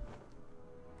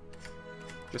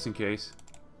just in case.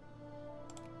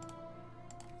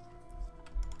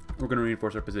 We're going to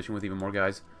reinforce our position with even more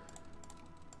guys.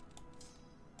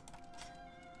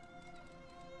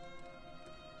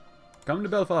 Come to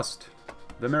Belfast.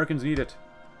 The Americans need it.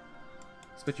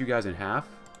 Split you guys in half.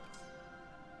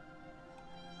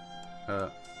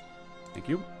 Thank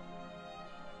you.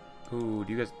 Ooh,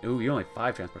 do you guys... Ooh, you only have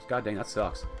 5 transports. God dang, that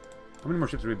sucks. How many more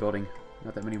ships are we building?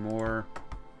 Not that many more.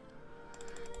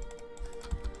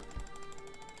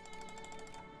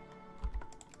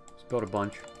 Just build a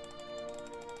bunch.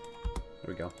 There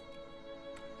we go.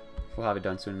 We'll have it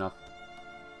done soon enough.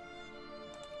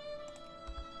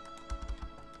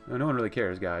 No one really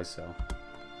cares, guys, so...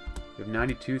 We have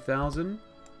 92,000.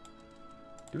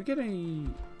 Do we get any...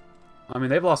 I mean,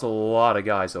 they've lost a lot of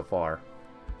guys so far.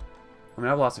 I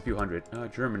mean, I've lost a few hundred.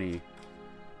 Germany.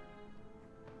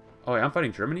 Oh, wait, I'm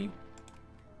fighting Germany?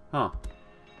 Huh.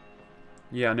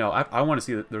 Yeah, no, I want to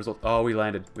see the results. Oh, we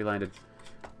landed. We landed.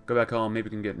 Go back home. Maybe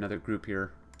we can get another group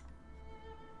here.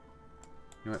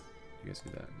 You know what? You guys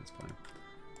do that. That's fine.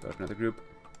 Go up another group.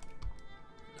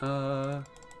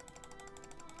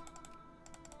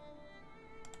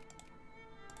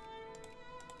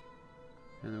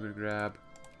 And then we're going to grab...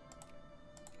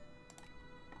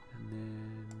 And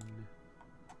then...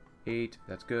 8.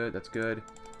 That's good. That's good.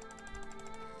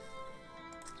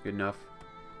 It's good enough.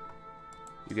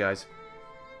 You guys.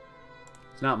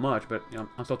 It's not much, but you know,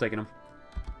 I'm still taking them.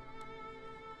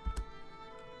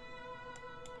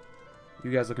 You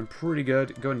guys looking pretty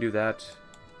good. Go and do that.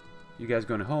 You guys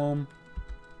going home.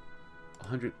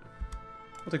 100.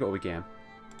 We'll take what we can.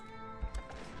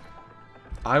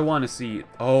 I want to see...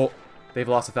 Oh... They've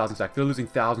lost 1,000 stack. They're losing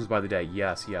thousands by the day.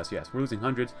 Yes, yes, yes. We're losing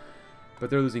hundreds, but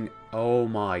they're losing... Oh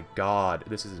my god.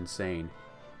 This is insane.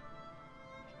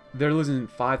 They're losing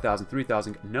 5,000,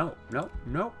 3,000... No, no,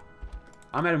 no.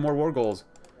 I'm adding more war goals.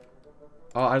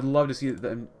 Oh, I'd love to see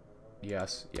them...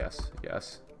 Yes, yes,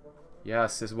 yes.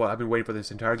 Yes, this is what I've been waiting for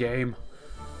this entire game.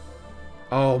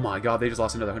 Oh my god, they just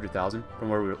lost another 100,000 from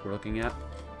where we're looking at.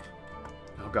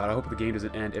 Oh god, I hope the game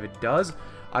doesn't end. If it does,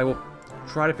 I will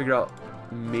try to figure out...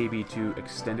 maybe to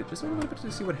extend it just a little bit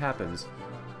to see what happens.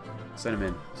 Send him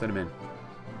in. Send him in.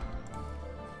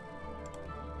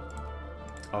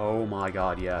 Oh my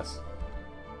god, yes.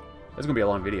 This is going to be a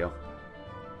long video.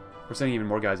 We're sending even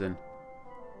more guys in.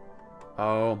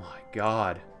 Oh my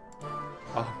god.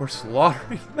 Oh, we're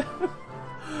slaughtering them.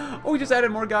 Oh, we just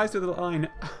added more guys to the line.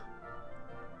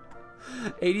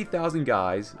 80,000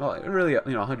 guys. Well, really,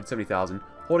 you know, 170,000.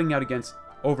 Holding out against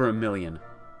over 1 million.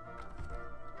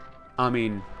 I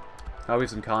mean, we have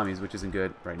some commies, which isn't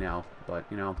good right now, but,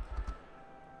 you know,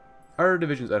 our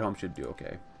divisions at home should do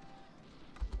okay.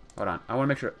 Hold on, I want to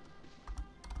make sure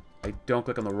I don't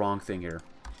click on the wrong thing here.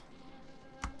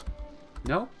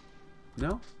 No?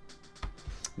 No?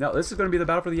 No, this is going to be the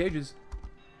battle for the ages.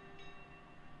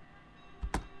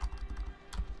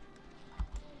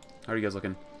 How are you guys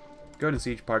looking? Go ahead and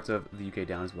siege parts of the UK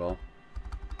down as well.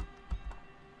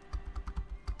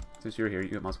 Since you're here,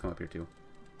 you must come up here too.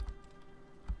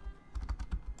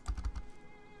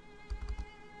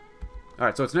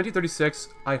 Alright, so it's 1936.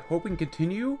 I hope we can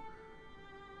continue.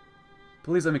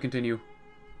 Please let me continue.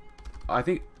 I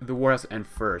think the war has to end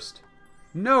first.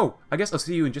 No! I guess I'll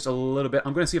see you in just a little bit.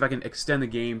 I'm going to see if I can extend the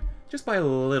game just by a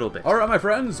little bit. Alright, my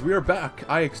friends, we are back.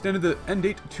 I extended the end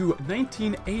date to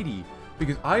 1980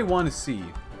 because I want to see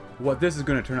what this is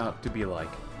going to turn out to be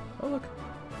like. Oh, look.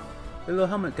 The little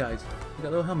helmet guys. We got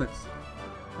little helmets.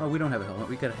 Oh, we don't have a helmet.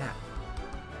 We got a hat.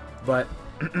 But...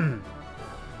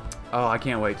 oh, I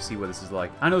can't wait to see what this is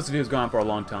like. I know this video's gone for a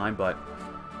long time, but...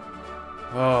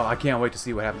 oh, I can't wait to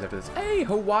see what happens after this. Hey,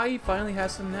 Hawaii finally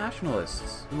has some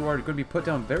nationalists who are going to be put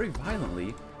down very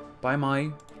violently by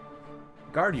my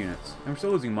guard units. And we're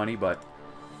still losing money, but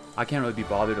I can't really be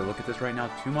bothered to look at this right now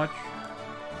too much.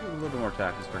 A little bit more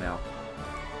taxes for now.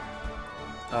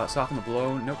 Soften the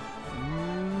blow. Nope.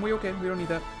 We okay. We don't need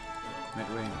that.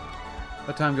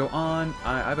 Let time go on.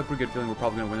 I have a pretty good feeling we're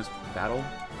probably going to win this battle.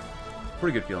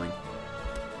 Pretty good feeling.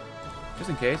 Just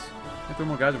in case. I can throw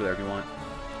more guys over there if you want.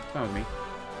 It's fine with me.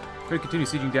 We're going to continue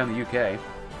sieging down the UK.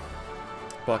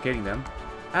 Blockading them.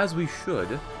 As we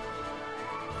should.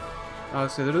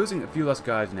 So they're losing a few less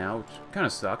guys now, which kind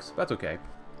of sucks. But that's okay.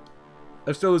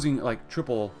 They're still losing, like,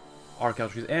 triple our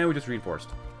casualties. And we just reinforced.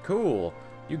 Cool.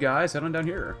 You guys, head on down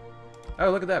here.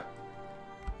 Oh, look at that.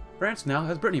 France now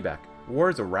has Brittany back. War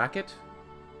is a racket?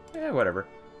 Eh, whatever.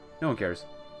 No one cares.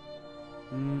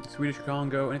 Swedish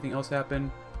Congo. Anything else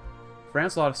happen?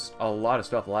 France lost a lot of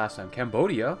stuff last time.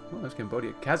 Cambodia. Oh, there's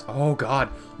Cambodia. oh, God.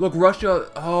 Look, Russia.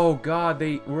 Oh, God.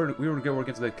 We were going to go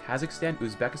against the Kazakhstan,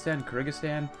 Uzbekistan,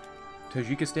 Kyrgyzstan,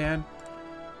 Tajikistan.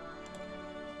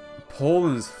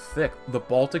 Poland's thick. The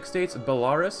Baltic states,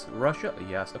 Belarus, Russia.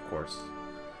 Yes, of course.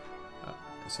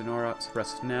 Sonora,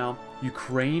 suppressed now.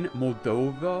 Ukraine,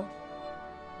 Moldova.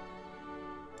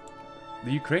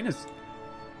 The Ukraine is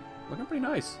looking pretty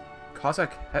nice.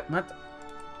 Cossack Hetman.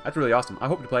 That's really awesome. I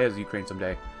hope to play as Ukraine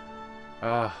someday.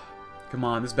 Come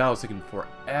on. This battle's taking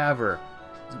forever.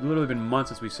 It's literally been months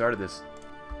since we started this.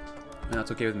 And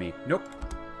that's okay with me. Nope.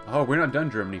 Oh, we're not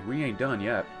done, Germany. We ain't done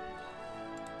yet.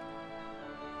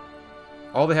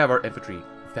 All they have are infantry.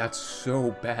 That's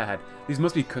so bad. These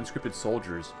must be conscripted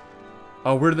soldiers.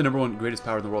 Oh, we're the #1 greatest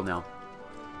power in the world now.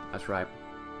 That's right.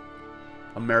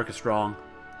 America strong.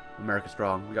 America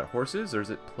strong. We got horses, or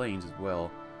is it planes as well?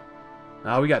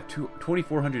 We got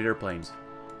 2,400 airplanes.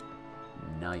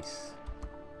 Nice.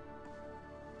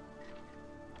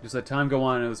 Just let time go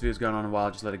on. I know this video's gone on a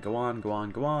while. Just let it go on, go on,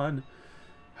 go on.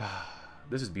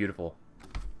 This is beautiful.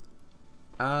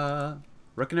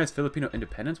 Recognize Filipino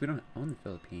independence. We don't own the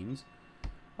Philippines.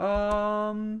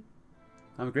 I'm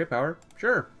a great power.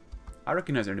 Sure. I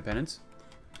recognize their independence.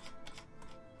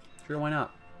 Sure, why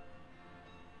not?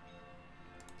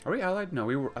 Are we allied? No,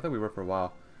 we were. I thought we were for a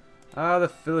while. The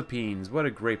Philippines. What a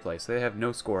great place. They have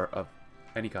no score of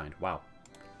any kind. Wow.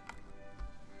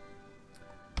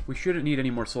 We shouldn't need any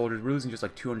more soldiers. We're losing just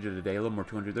like 200 a day. A little more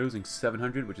 200. They're losing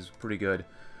 700, which is pretty good.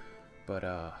 But,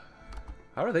 how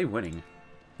are they winning?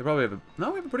 They probably have a... no,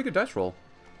 we have a pretty good dice roll.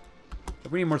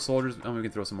 If we need more soldiers, we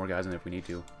can throw some more guys in if we need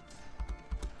to.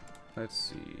 Let's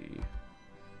see.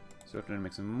 So if we're gonna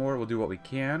make some more, we'll do what we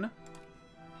can.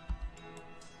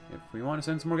 If we want to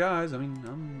send some more guys, I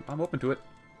mean, I'm open to it.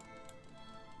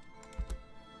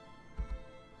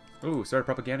 Ooh, start a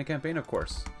propaganda campaign, of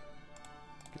course.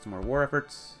 Get some more war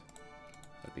efforts.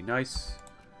 That'd be nice.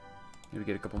 Maybe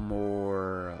get a couple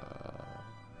more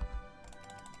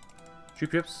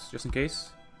troop ships, just in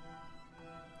case.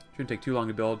 Shouldn't take too long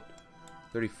to build.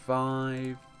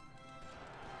 35.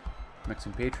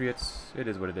 Mexican Patriots. It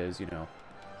is what it is, you know.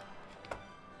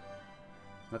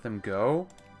 Let them go.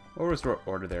 Or restore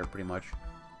order there, pretty much.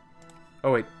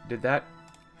 Oh, wait. Did that?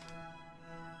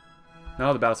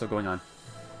 No, the battle's still going on.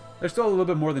 They're still a little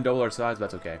bit more than double our size,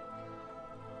 but that's okay.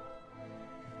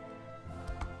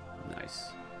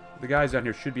 Nice. The guys down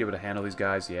here should be able to handle these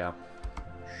guys, yeah.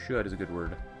 Should is a good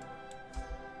word.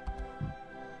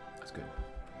 That's good.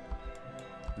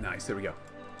 Nice, there we go.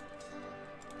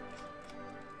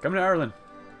 Coming to Ireland.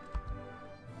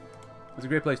 It's a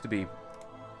great place to be.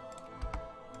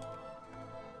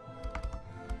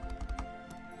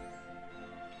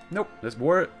 Nope, this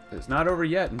war is not over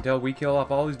yet until we kill off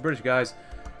all these British guys.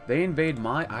 They invade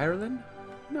my Ireland?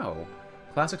 No.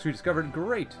 Classics rediscovered?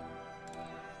 Great.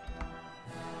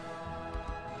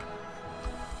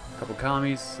 Couple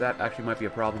commies. That actually might be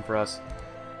a problem for us.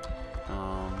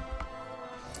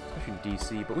 Especially in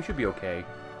DC, but we should be okay.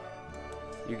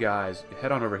 You guys,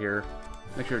 head on over here.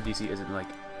 Make sure DC isn't, like,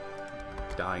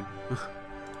 dying.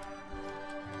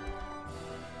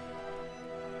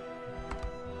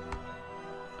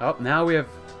 Oh, now we have...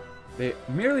 They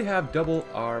merely have double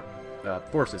our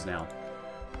forces now.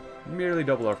 Merely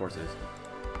double our forces.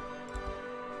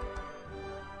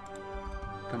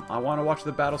 Come, I want to watch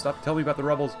the battle. Stop. Tell me about the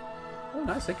rebels. Oh,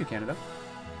 nice. Thank you, Canada.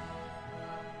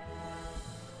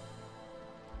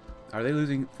 Are they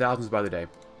losing thousands by the day?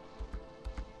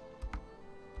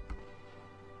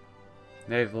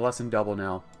 They have less than double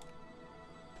now.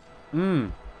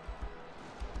 No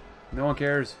one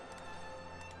cares.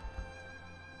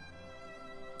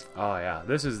 Oh, yeah.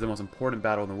 This is the most important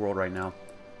battle in the world right now.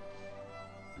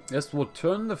 This will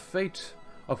turn the fate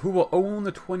of who will own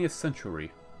the 20th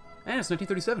century. And it's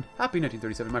 1937. Happy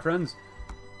 1937, my friends.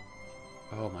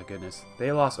 Oh, my goodness.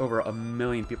 They lost over 1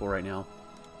 million people right now.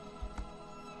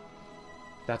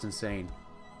 That's insane.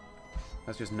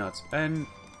 That's just nuts. And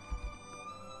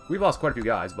we've lost quite a few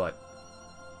guys, but...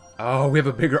 Oh, we have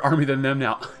a bigger army than them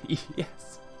now.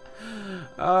 Yes.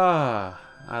 Ah,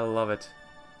 I love it.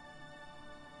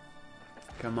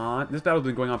 Come on. This battle's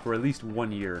been going on for at least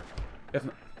 1 year. If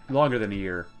not longer than a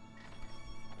year.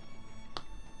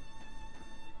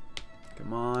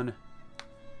 Come on.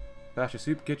 Fascist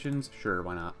soup kitchens? Sure,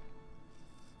 why not?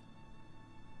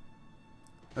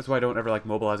 That's why I don't ever like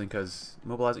mobilizing, because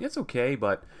mobilizing, it's okay,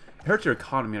 but it hurts your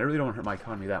economy. I really don't want to hurt my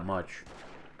economy that much.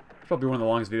 It's probably one of the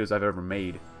longest videos I've ever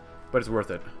made, but it's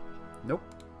worth it. Nope.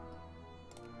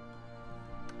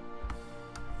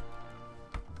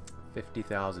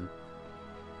 50,000.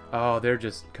 Oh, they're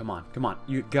just... Come on, come on.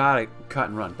 You gotta cut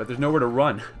and run, but there's nowhere to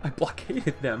run. I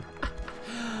blockaded them.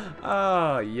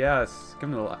 Oh, yes.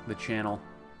 Come to the channel.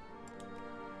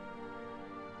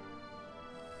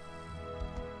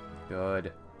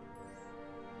 Good.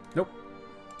 Nope.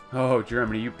 Oh,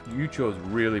 Germany, you chose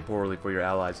really poorly for your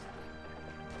allies.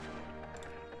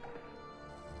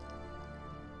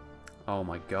 Oh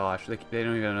my gosh, they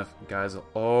don't even have enough guys.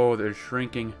 Oh, they're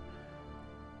shrinking.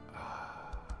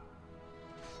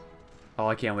 Oh,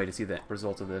 I can't wait to see the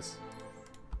results of this.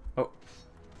 Oh.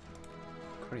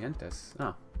 Corrientes.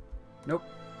 Oh. Nope.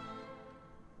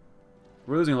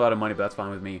 We're losing a lot of money, but that's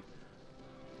fine with me.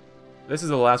 This is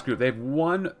the last group. They have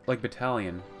one, like,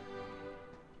 battalion.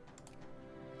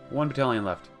 One battalion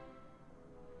left.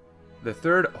 The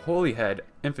 3rd Holy Head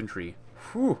Infantry.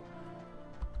 Whew.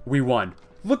 We won.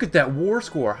 Look at that war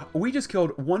score. We just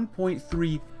killed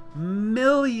 1.3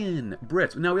 million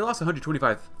Brits. Now, we lost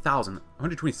 125,000.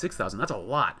 126,000. That's a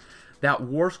lot. That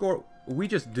war score, we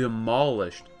just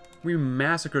demolished. We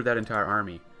massacred that entire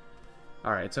army.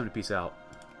 Alright, it's time to peace out.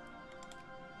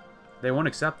 They won't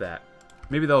accept that.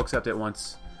 Maybe they'll accept it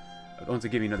once they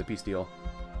give me another peace deal.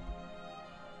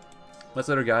 Let's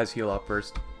let our guys heal up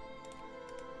first.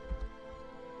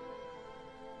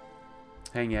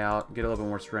 Hang out, get a little bit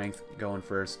more strength going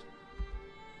first.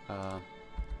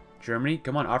 Germany,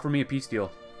 come on, offer me a peace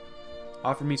deal.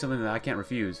 Offer me something that I can't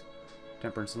refuse.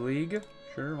 Temperance League,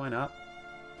 sure, why not?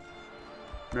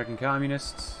 American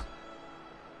Communists.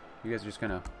 You guys are just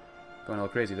kind of going a little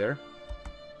crazy there.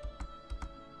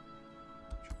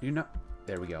 You know,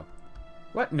 there we go.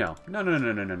 What? No. No, no,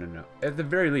 no, no, no, no, no. At the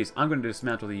very least, I'm going to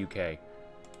dismantle the UK.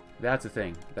 That's the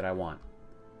thing that I want.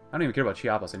 I don't even care about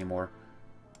Chiapas anymore.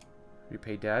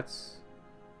 Repay debts.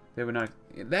 They would not...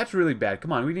 That's really bad.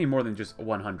 Come on, we need more than just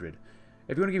 100.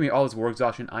 If you want to give me all this war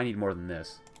exhaustion, I need more than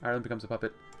this. Ireland becomes a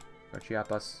puppet. Or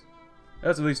Chiapas.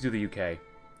 Let's at least do the UK.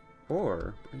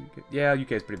 Or... Yeah,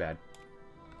 UK is pretty bad.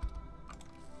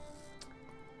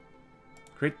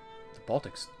 Create the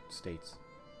Baltic states.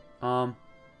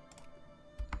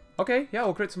 Okay, yeah,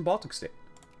 we'll create some Baltic states.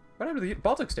 Whatever, the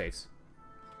Baltic states.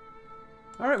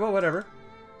 Alright, well, whatever.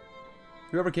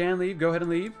 Whoever can leave, go ahead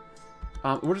and leave.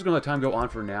 We're just gonna let time go on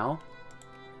for now.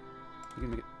 You can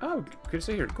make it... Oh, good to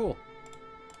stay here. Cool.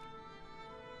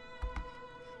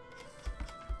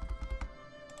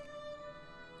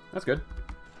 That's good.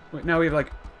 Wait, now we have,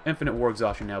 like, infinite war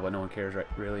exhaustion now, but no one cares, right?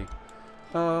 Really.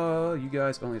 You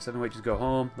guys only have 7 ways. Just go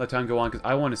home. Let time go on, because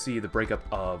I want to see the breakup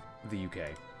of the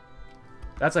UK.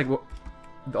 That's, like, what,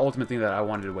 the ultimate thing that I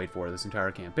wanted to wait for this entire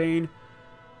campaign.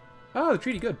 Oh, the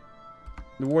treaty, good.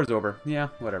 The war's over. Yeah,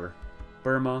 whatever.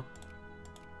 Burma.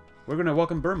 We're going to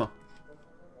welcome Burma.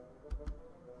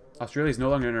 Australia's no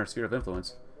longer in our sphere of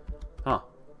influence. Huh.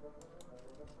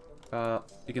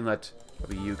 You can let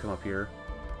maybe you come up here.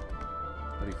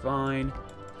 That'll be fine.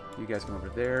 You guys come over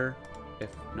there. If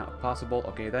not possible,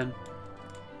 okay then.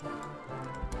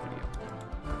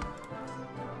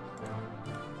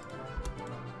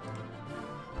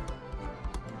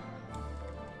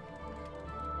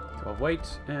 12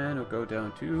 weight, and we'll go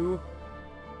down to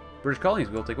British colonies.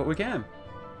 We'll take what we can.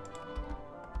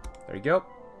 There you go.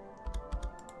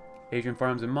 Asian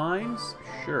farms and mines?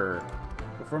 Sure.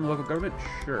 Reform the local government?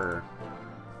 Sure.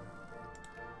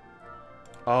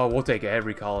 Oh, we'll take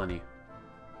every colony.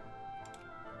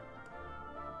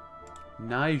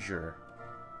 Niger.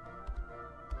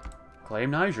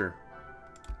 Claim Niger.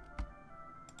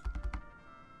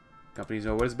 Companies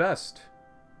know what is best.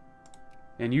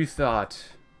 And you thought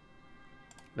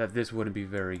that this wouldn't be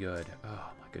very good. Oh,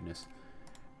 my goodness.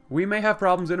 We may have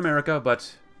problems in America,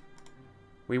 but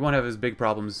we won't have as big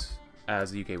problems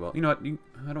as the UK will. You know what?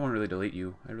 I don't want to really delete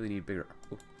you. I really need bigger...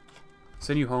 Oh.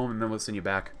 Send you home, and then we'll send you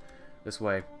back this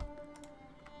way.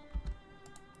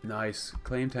 Nice.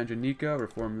 Claim Tanganyika.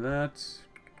 Reform that.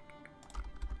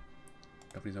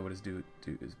 Companies know what is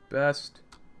is best.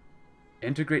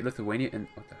 Integrate Lithuania and...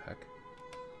 What the heck?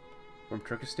 From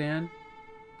Turkestan?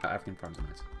 African farms and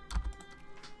mines.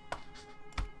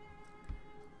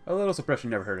 A little suppression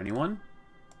never hurt anyone.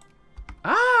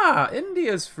 Ah!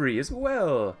 India's free as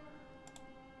well.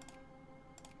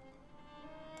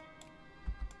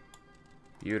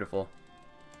 Beautiful.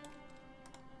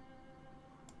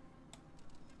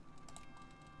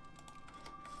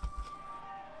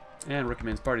 And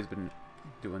Rickman's party's been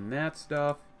doing that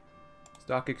stuff.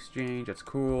 Stock exchange, that's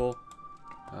cool.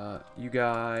 You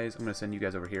guys, I'm gonna send you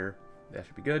guys over here. That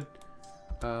should be good.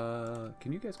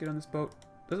 Can you guys get on this boat?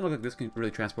 Doesn't look like this can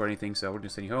really transport anything, so we're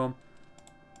just sending you home.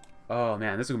 Oh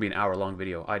man, this is gonna be an hour-long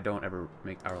video. I don't ever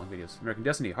make hour-long videos. American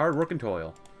Destiny, hard work and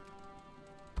toil.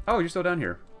 Oh, you're still down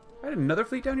here. I had another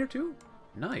fleet down here too?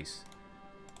 Nice.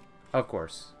 Of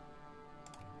course.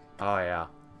 Oh yeah.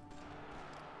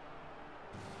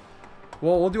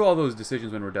 Well, we'll do all those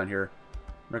decisions when we're done here.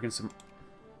 American Just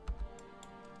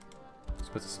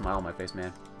puts a smile on my face,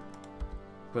 man.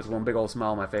 Puts one big old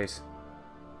smile on my face.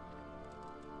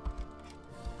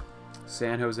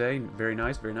 San Jose, very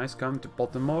nice, very nice. Come to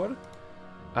Baltimore.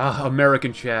 Ah,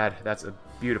 American Chad. That's a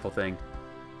beautiful thing.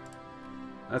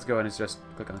 Let's go ahead and just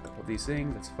click on a couple of these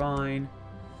things. That's fine.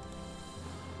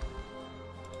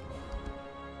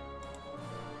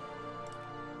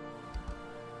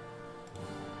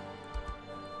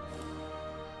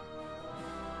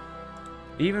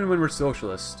 Even when we're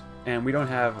socialist and we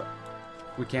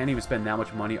can't even spend that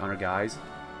much money on our guys,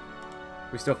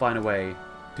 we still find a way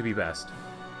to be best.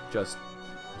 Just,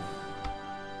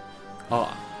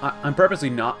 I'm purposely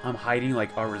not, I'm hiding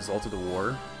like our results of the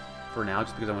war for now,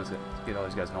 just because I want to get all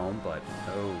these guys home. But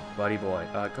oh, buddy boy,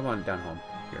 come on down home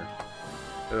here.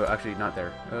 Oh, actually not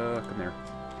there. Come there.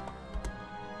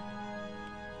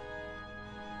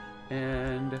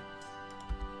 And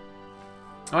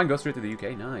oh, I can go straight to the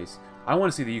UK. Nice. I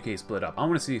want to see the UK split up. I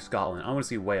want to see Scotland. I want to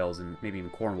see Wales and maybe even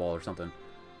Cornwall or something.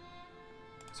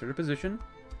 Assertive position.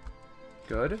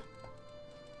 Good.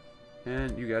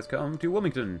 And you guys come to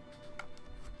Wilmington.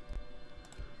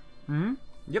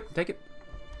 Yep, take it.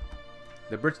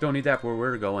 The Brits don't need that for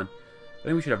where we're going. I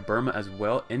think we should have Burma as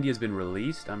well. India's been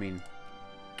released. I mean,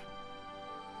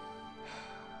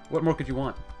 what more could you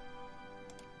want?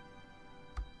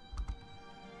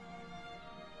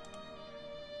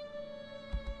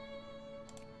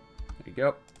 There you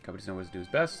go. Companies know what to do is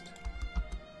best.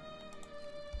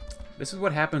 This is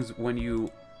what happens when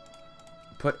you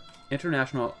put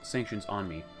international sanctions on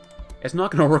me. It's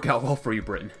not going to work out well for you,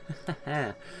 Britain.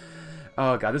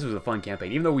 Oh god, this was a fun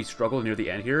campaign. Even though we struggled near the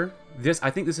end here,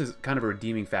 I think this is kind of a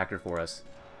redeeming factor for us.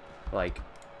 Like,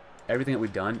 everything that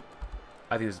we've done,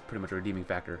 I think this is pretty much a redeeming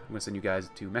factor. I'm going to send you guys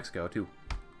to Mexico, too.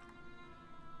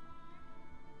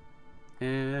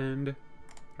 And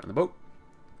on the boat.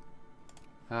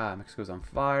 Ah, Mexico's on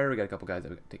fire. We got a couple guys that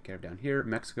we got to take care of down here.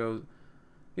 Mexico,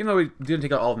 even though we didn't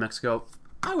take out all of Mexico,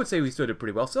 I would say we still did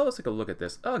pretty well. So let's take a look at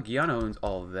this. Oh, Guyana owns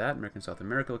all of that. American South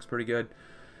America looks pretty good.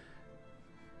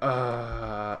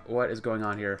 What is going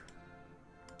on here?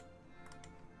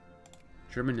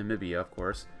 German Namibia, of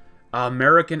course.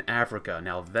 American Africa.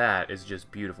 Now that is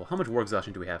just beautiful. How much war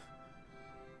exhaustion do we have?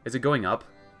 Is it going up?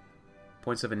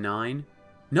 0.79?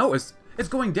 No, it's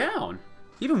going down.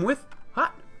 Even with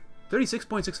hot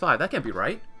 36.65. That can't be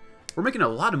right. We're making a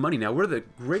lot of money now. We're the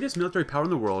greatest military power in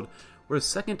the world. We're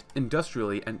second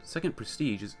industrially and second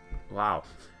prestige. Is wow.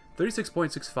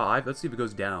 36.65. Let's see if it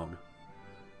goes down.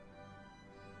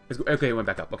 Okay, it went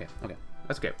back up. Okay, okay.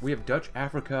 That's okay. We have Dutch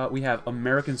Africa. We have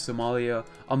American Somalia.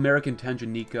 American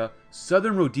Tanganyika.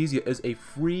 Southern Rhodesia is a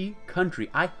free country.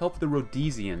 I helped the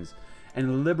Rhodesians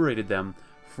and liberated them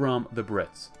from the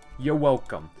Brits. You're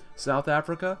welcome. South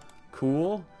Africa.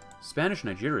 Cool. Spanish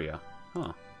Nigeria.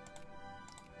 Huh.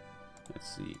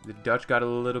 Let's see. The Dutch got a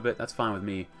little bit. That's fine with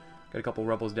me. Got a couple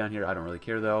rebels down here. I don't really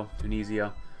care though.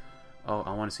 Tunisia. Oh,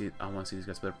 I want to see these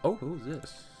guys split up. Oh, who's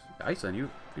this? Iceland, you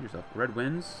feed yourself. Red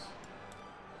Winds.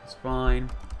 It's fine.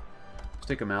 Just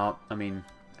take them out. I mean,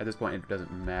 at this point, it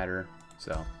doesn't matter.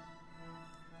 So.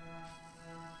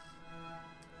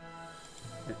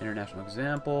 An international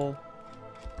example.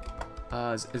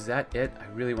 Is that it? I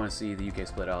really want to see the UK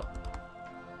split out.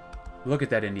 Look at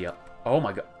that India. Oh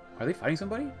my god. Are they fighting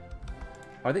somebody?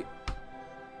 Are they...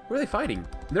 Who are they fighting?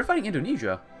 They're fighting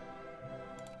Indonesia.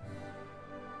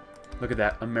 Look at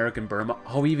that. American Burma.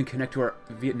 Oh, we even connect to our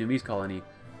Vietnamese colony.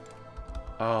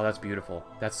 Oh, that's beautiful.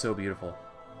 That's so beautiful.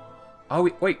 Oh,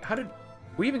 wait. How did...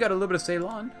 We even got a little bit of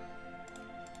Ceylon.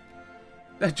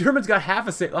 The Germans got half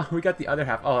of Ceylon. We got the other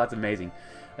half. Oh, that's amazing.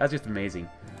 That's just amazing.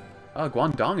 Oh,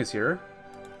 Guangdong is here.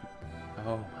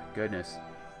 Oh, my goodness.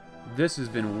 This has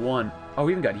been one... Oh,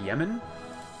 we even got Yemen?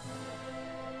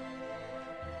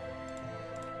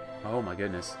 Oh, my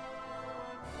goodness.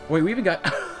 Wait, we even got...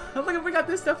 Look, we got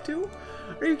this stuff, too?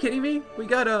 Are you kidding me? We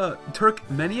got,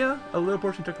 Turkmenia? A little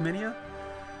portion of Turkmenia?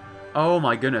 Oh,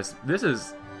 my goodness. This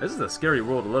is a scary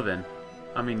world to live in.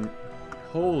 I mean,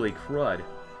 holy crud.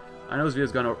 I know this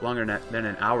video's gone longer than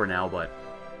an hour now, but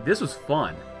this was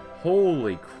fun.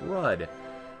 Holy crud.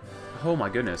 Oh my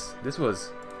goodness. This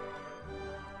was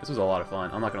a lot of fun.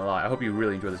 I'm not gonna lie. I hope you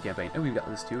really enjoyed this campaign. And we've got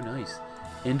this too. Nice.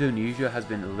 Indonesia has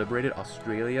been liberated.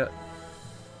 Australia.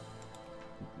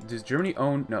 Does Germany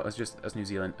own... No, that's New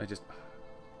Zealand.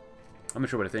 I'm not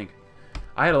sure what to think.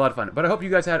 I had a lot of fun. But I hope you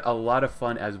guys had a lot of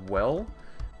fun as well.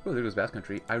 Oh, there goes Basque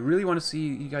Country. I really want to see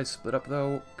you guys split up,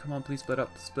 though. Come on, please split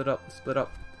up. Split up. Split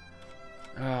up.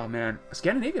 Oh, man.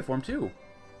 Scandinavia formed, too.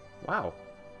 Wow.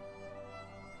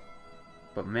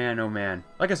 But man, oh man.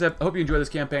 Like I said, I hope you enjoy this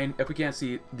campaign. If we can't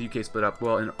see the UK split up,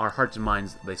 well, in our hearts and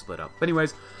minds, they split up. But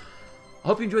anyways, I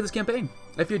hope you enjoyed this campaign.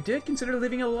 If you did, consider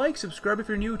leaving a like, subscribe if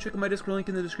you're new, check out my Discord link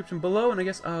in the description below, and I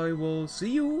guess I will see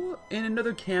you in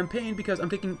another campaign because I'm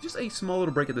taking just a small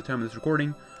little break at the time of this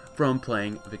recording from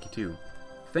playing Vicky 2.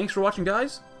 Thanks for watching,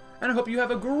 guys, and I hope you have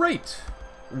a great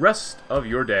rest of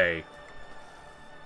your day.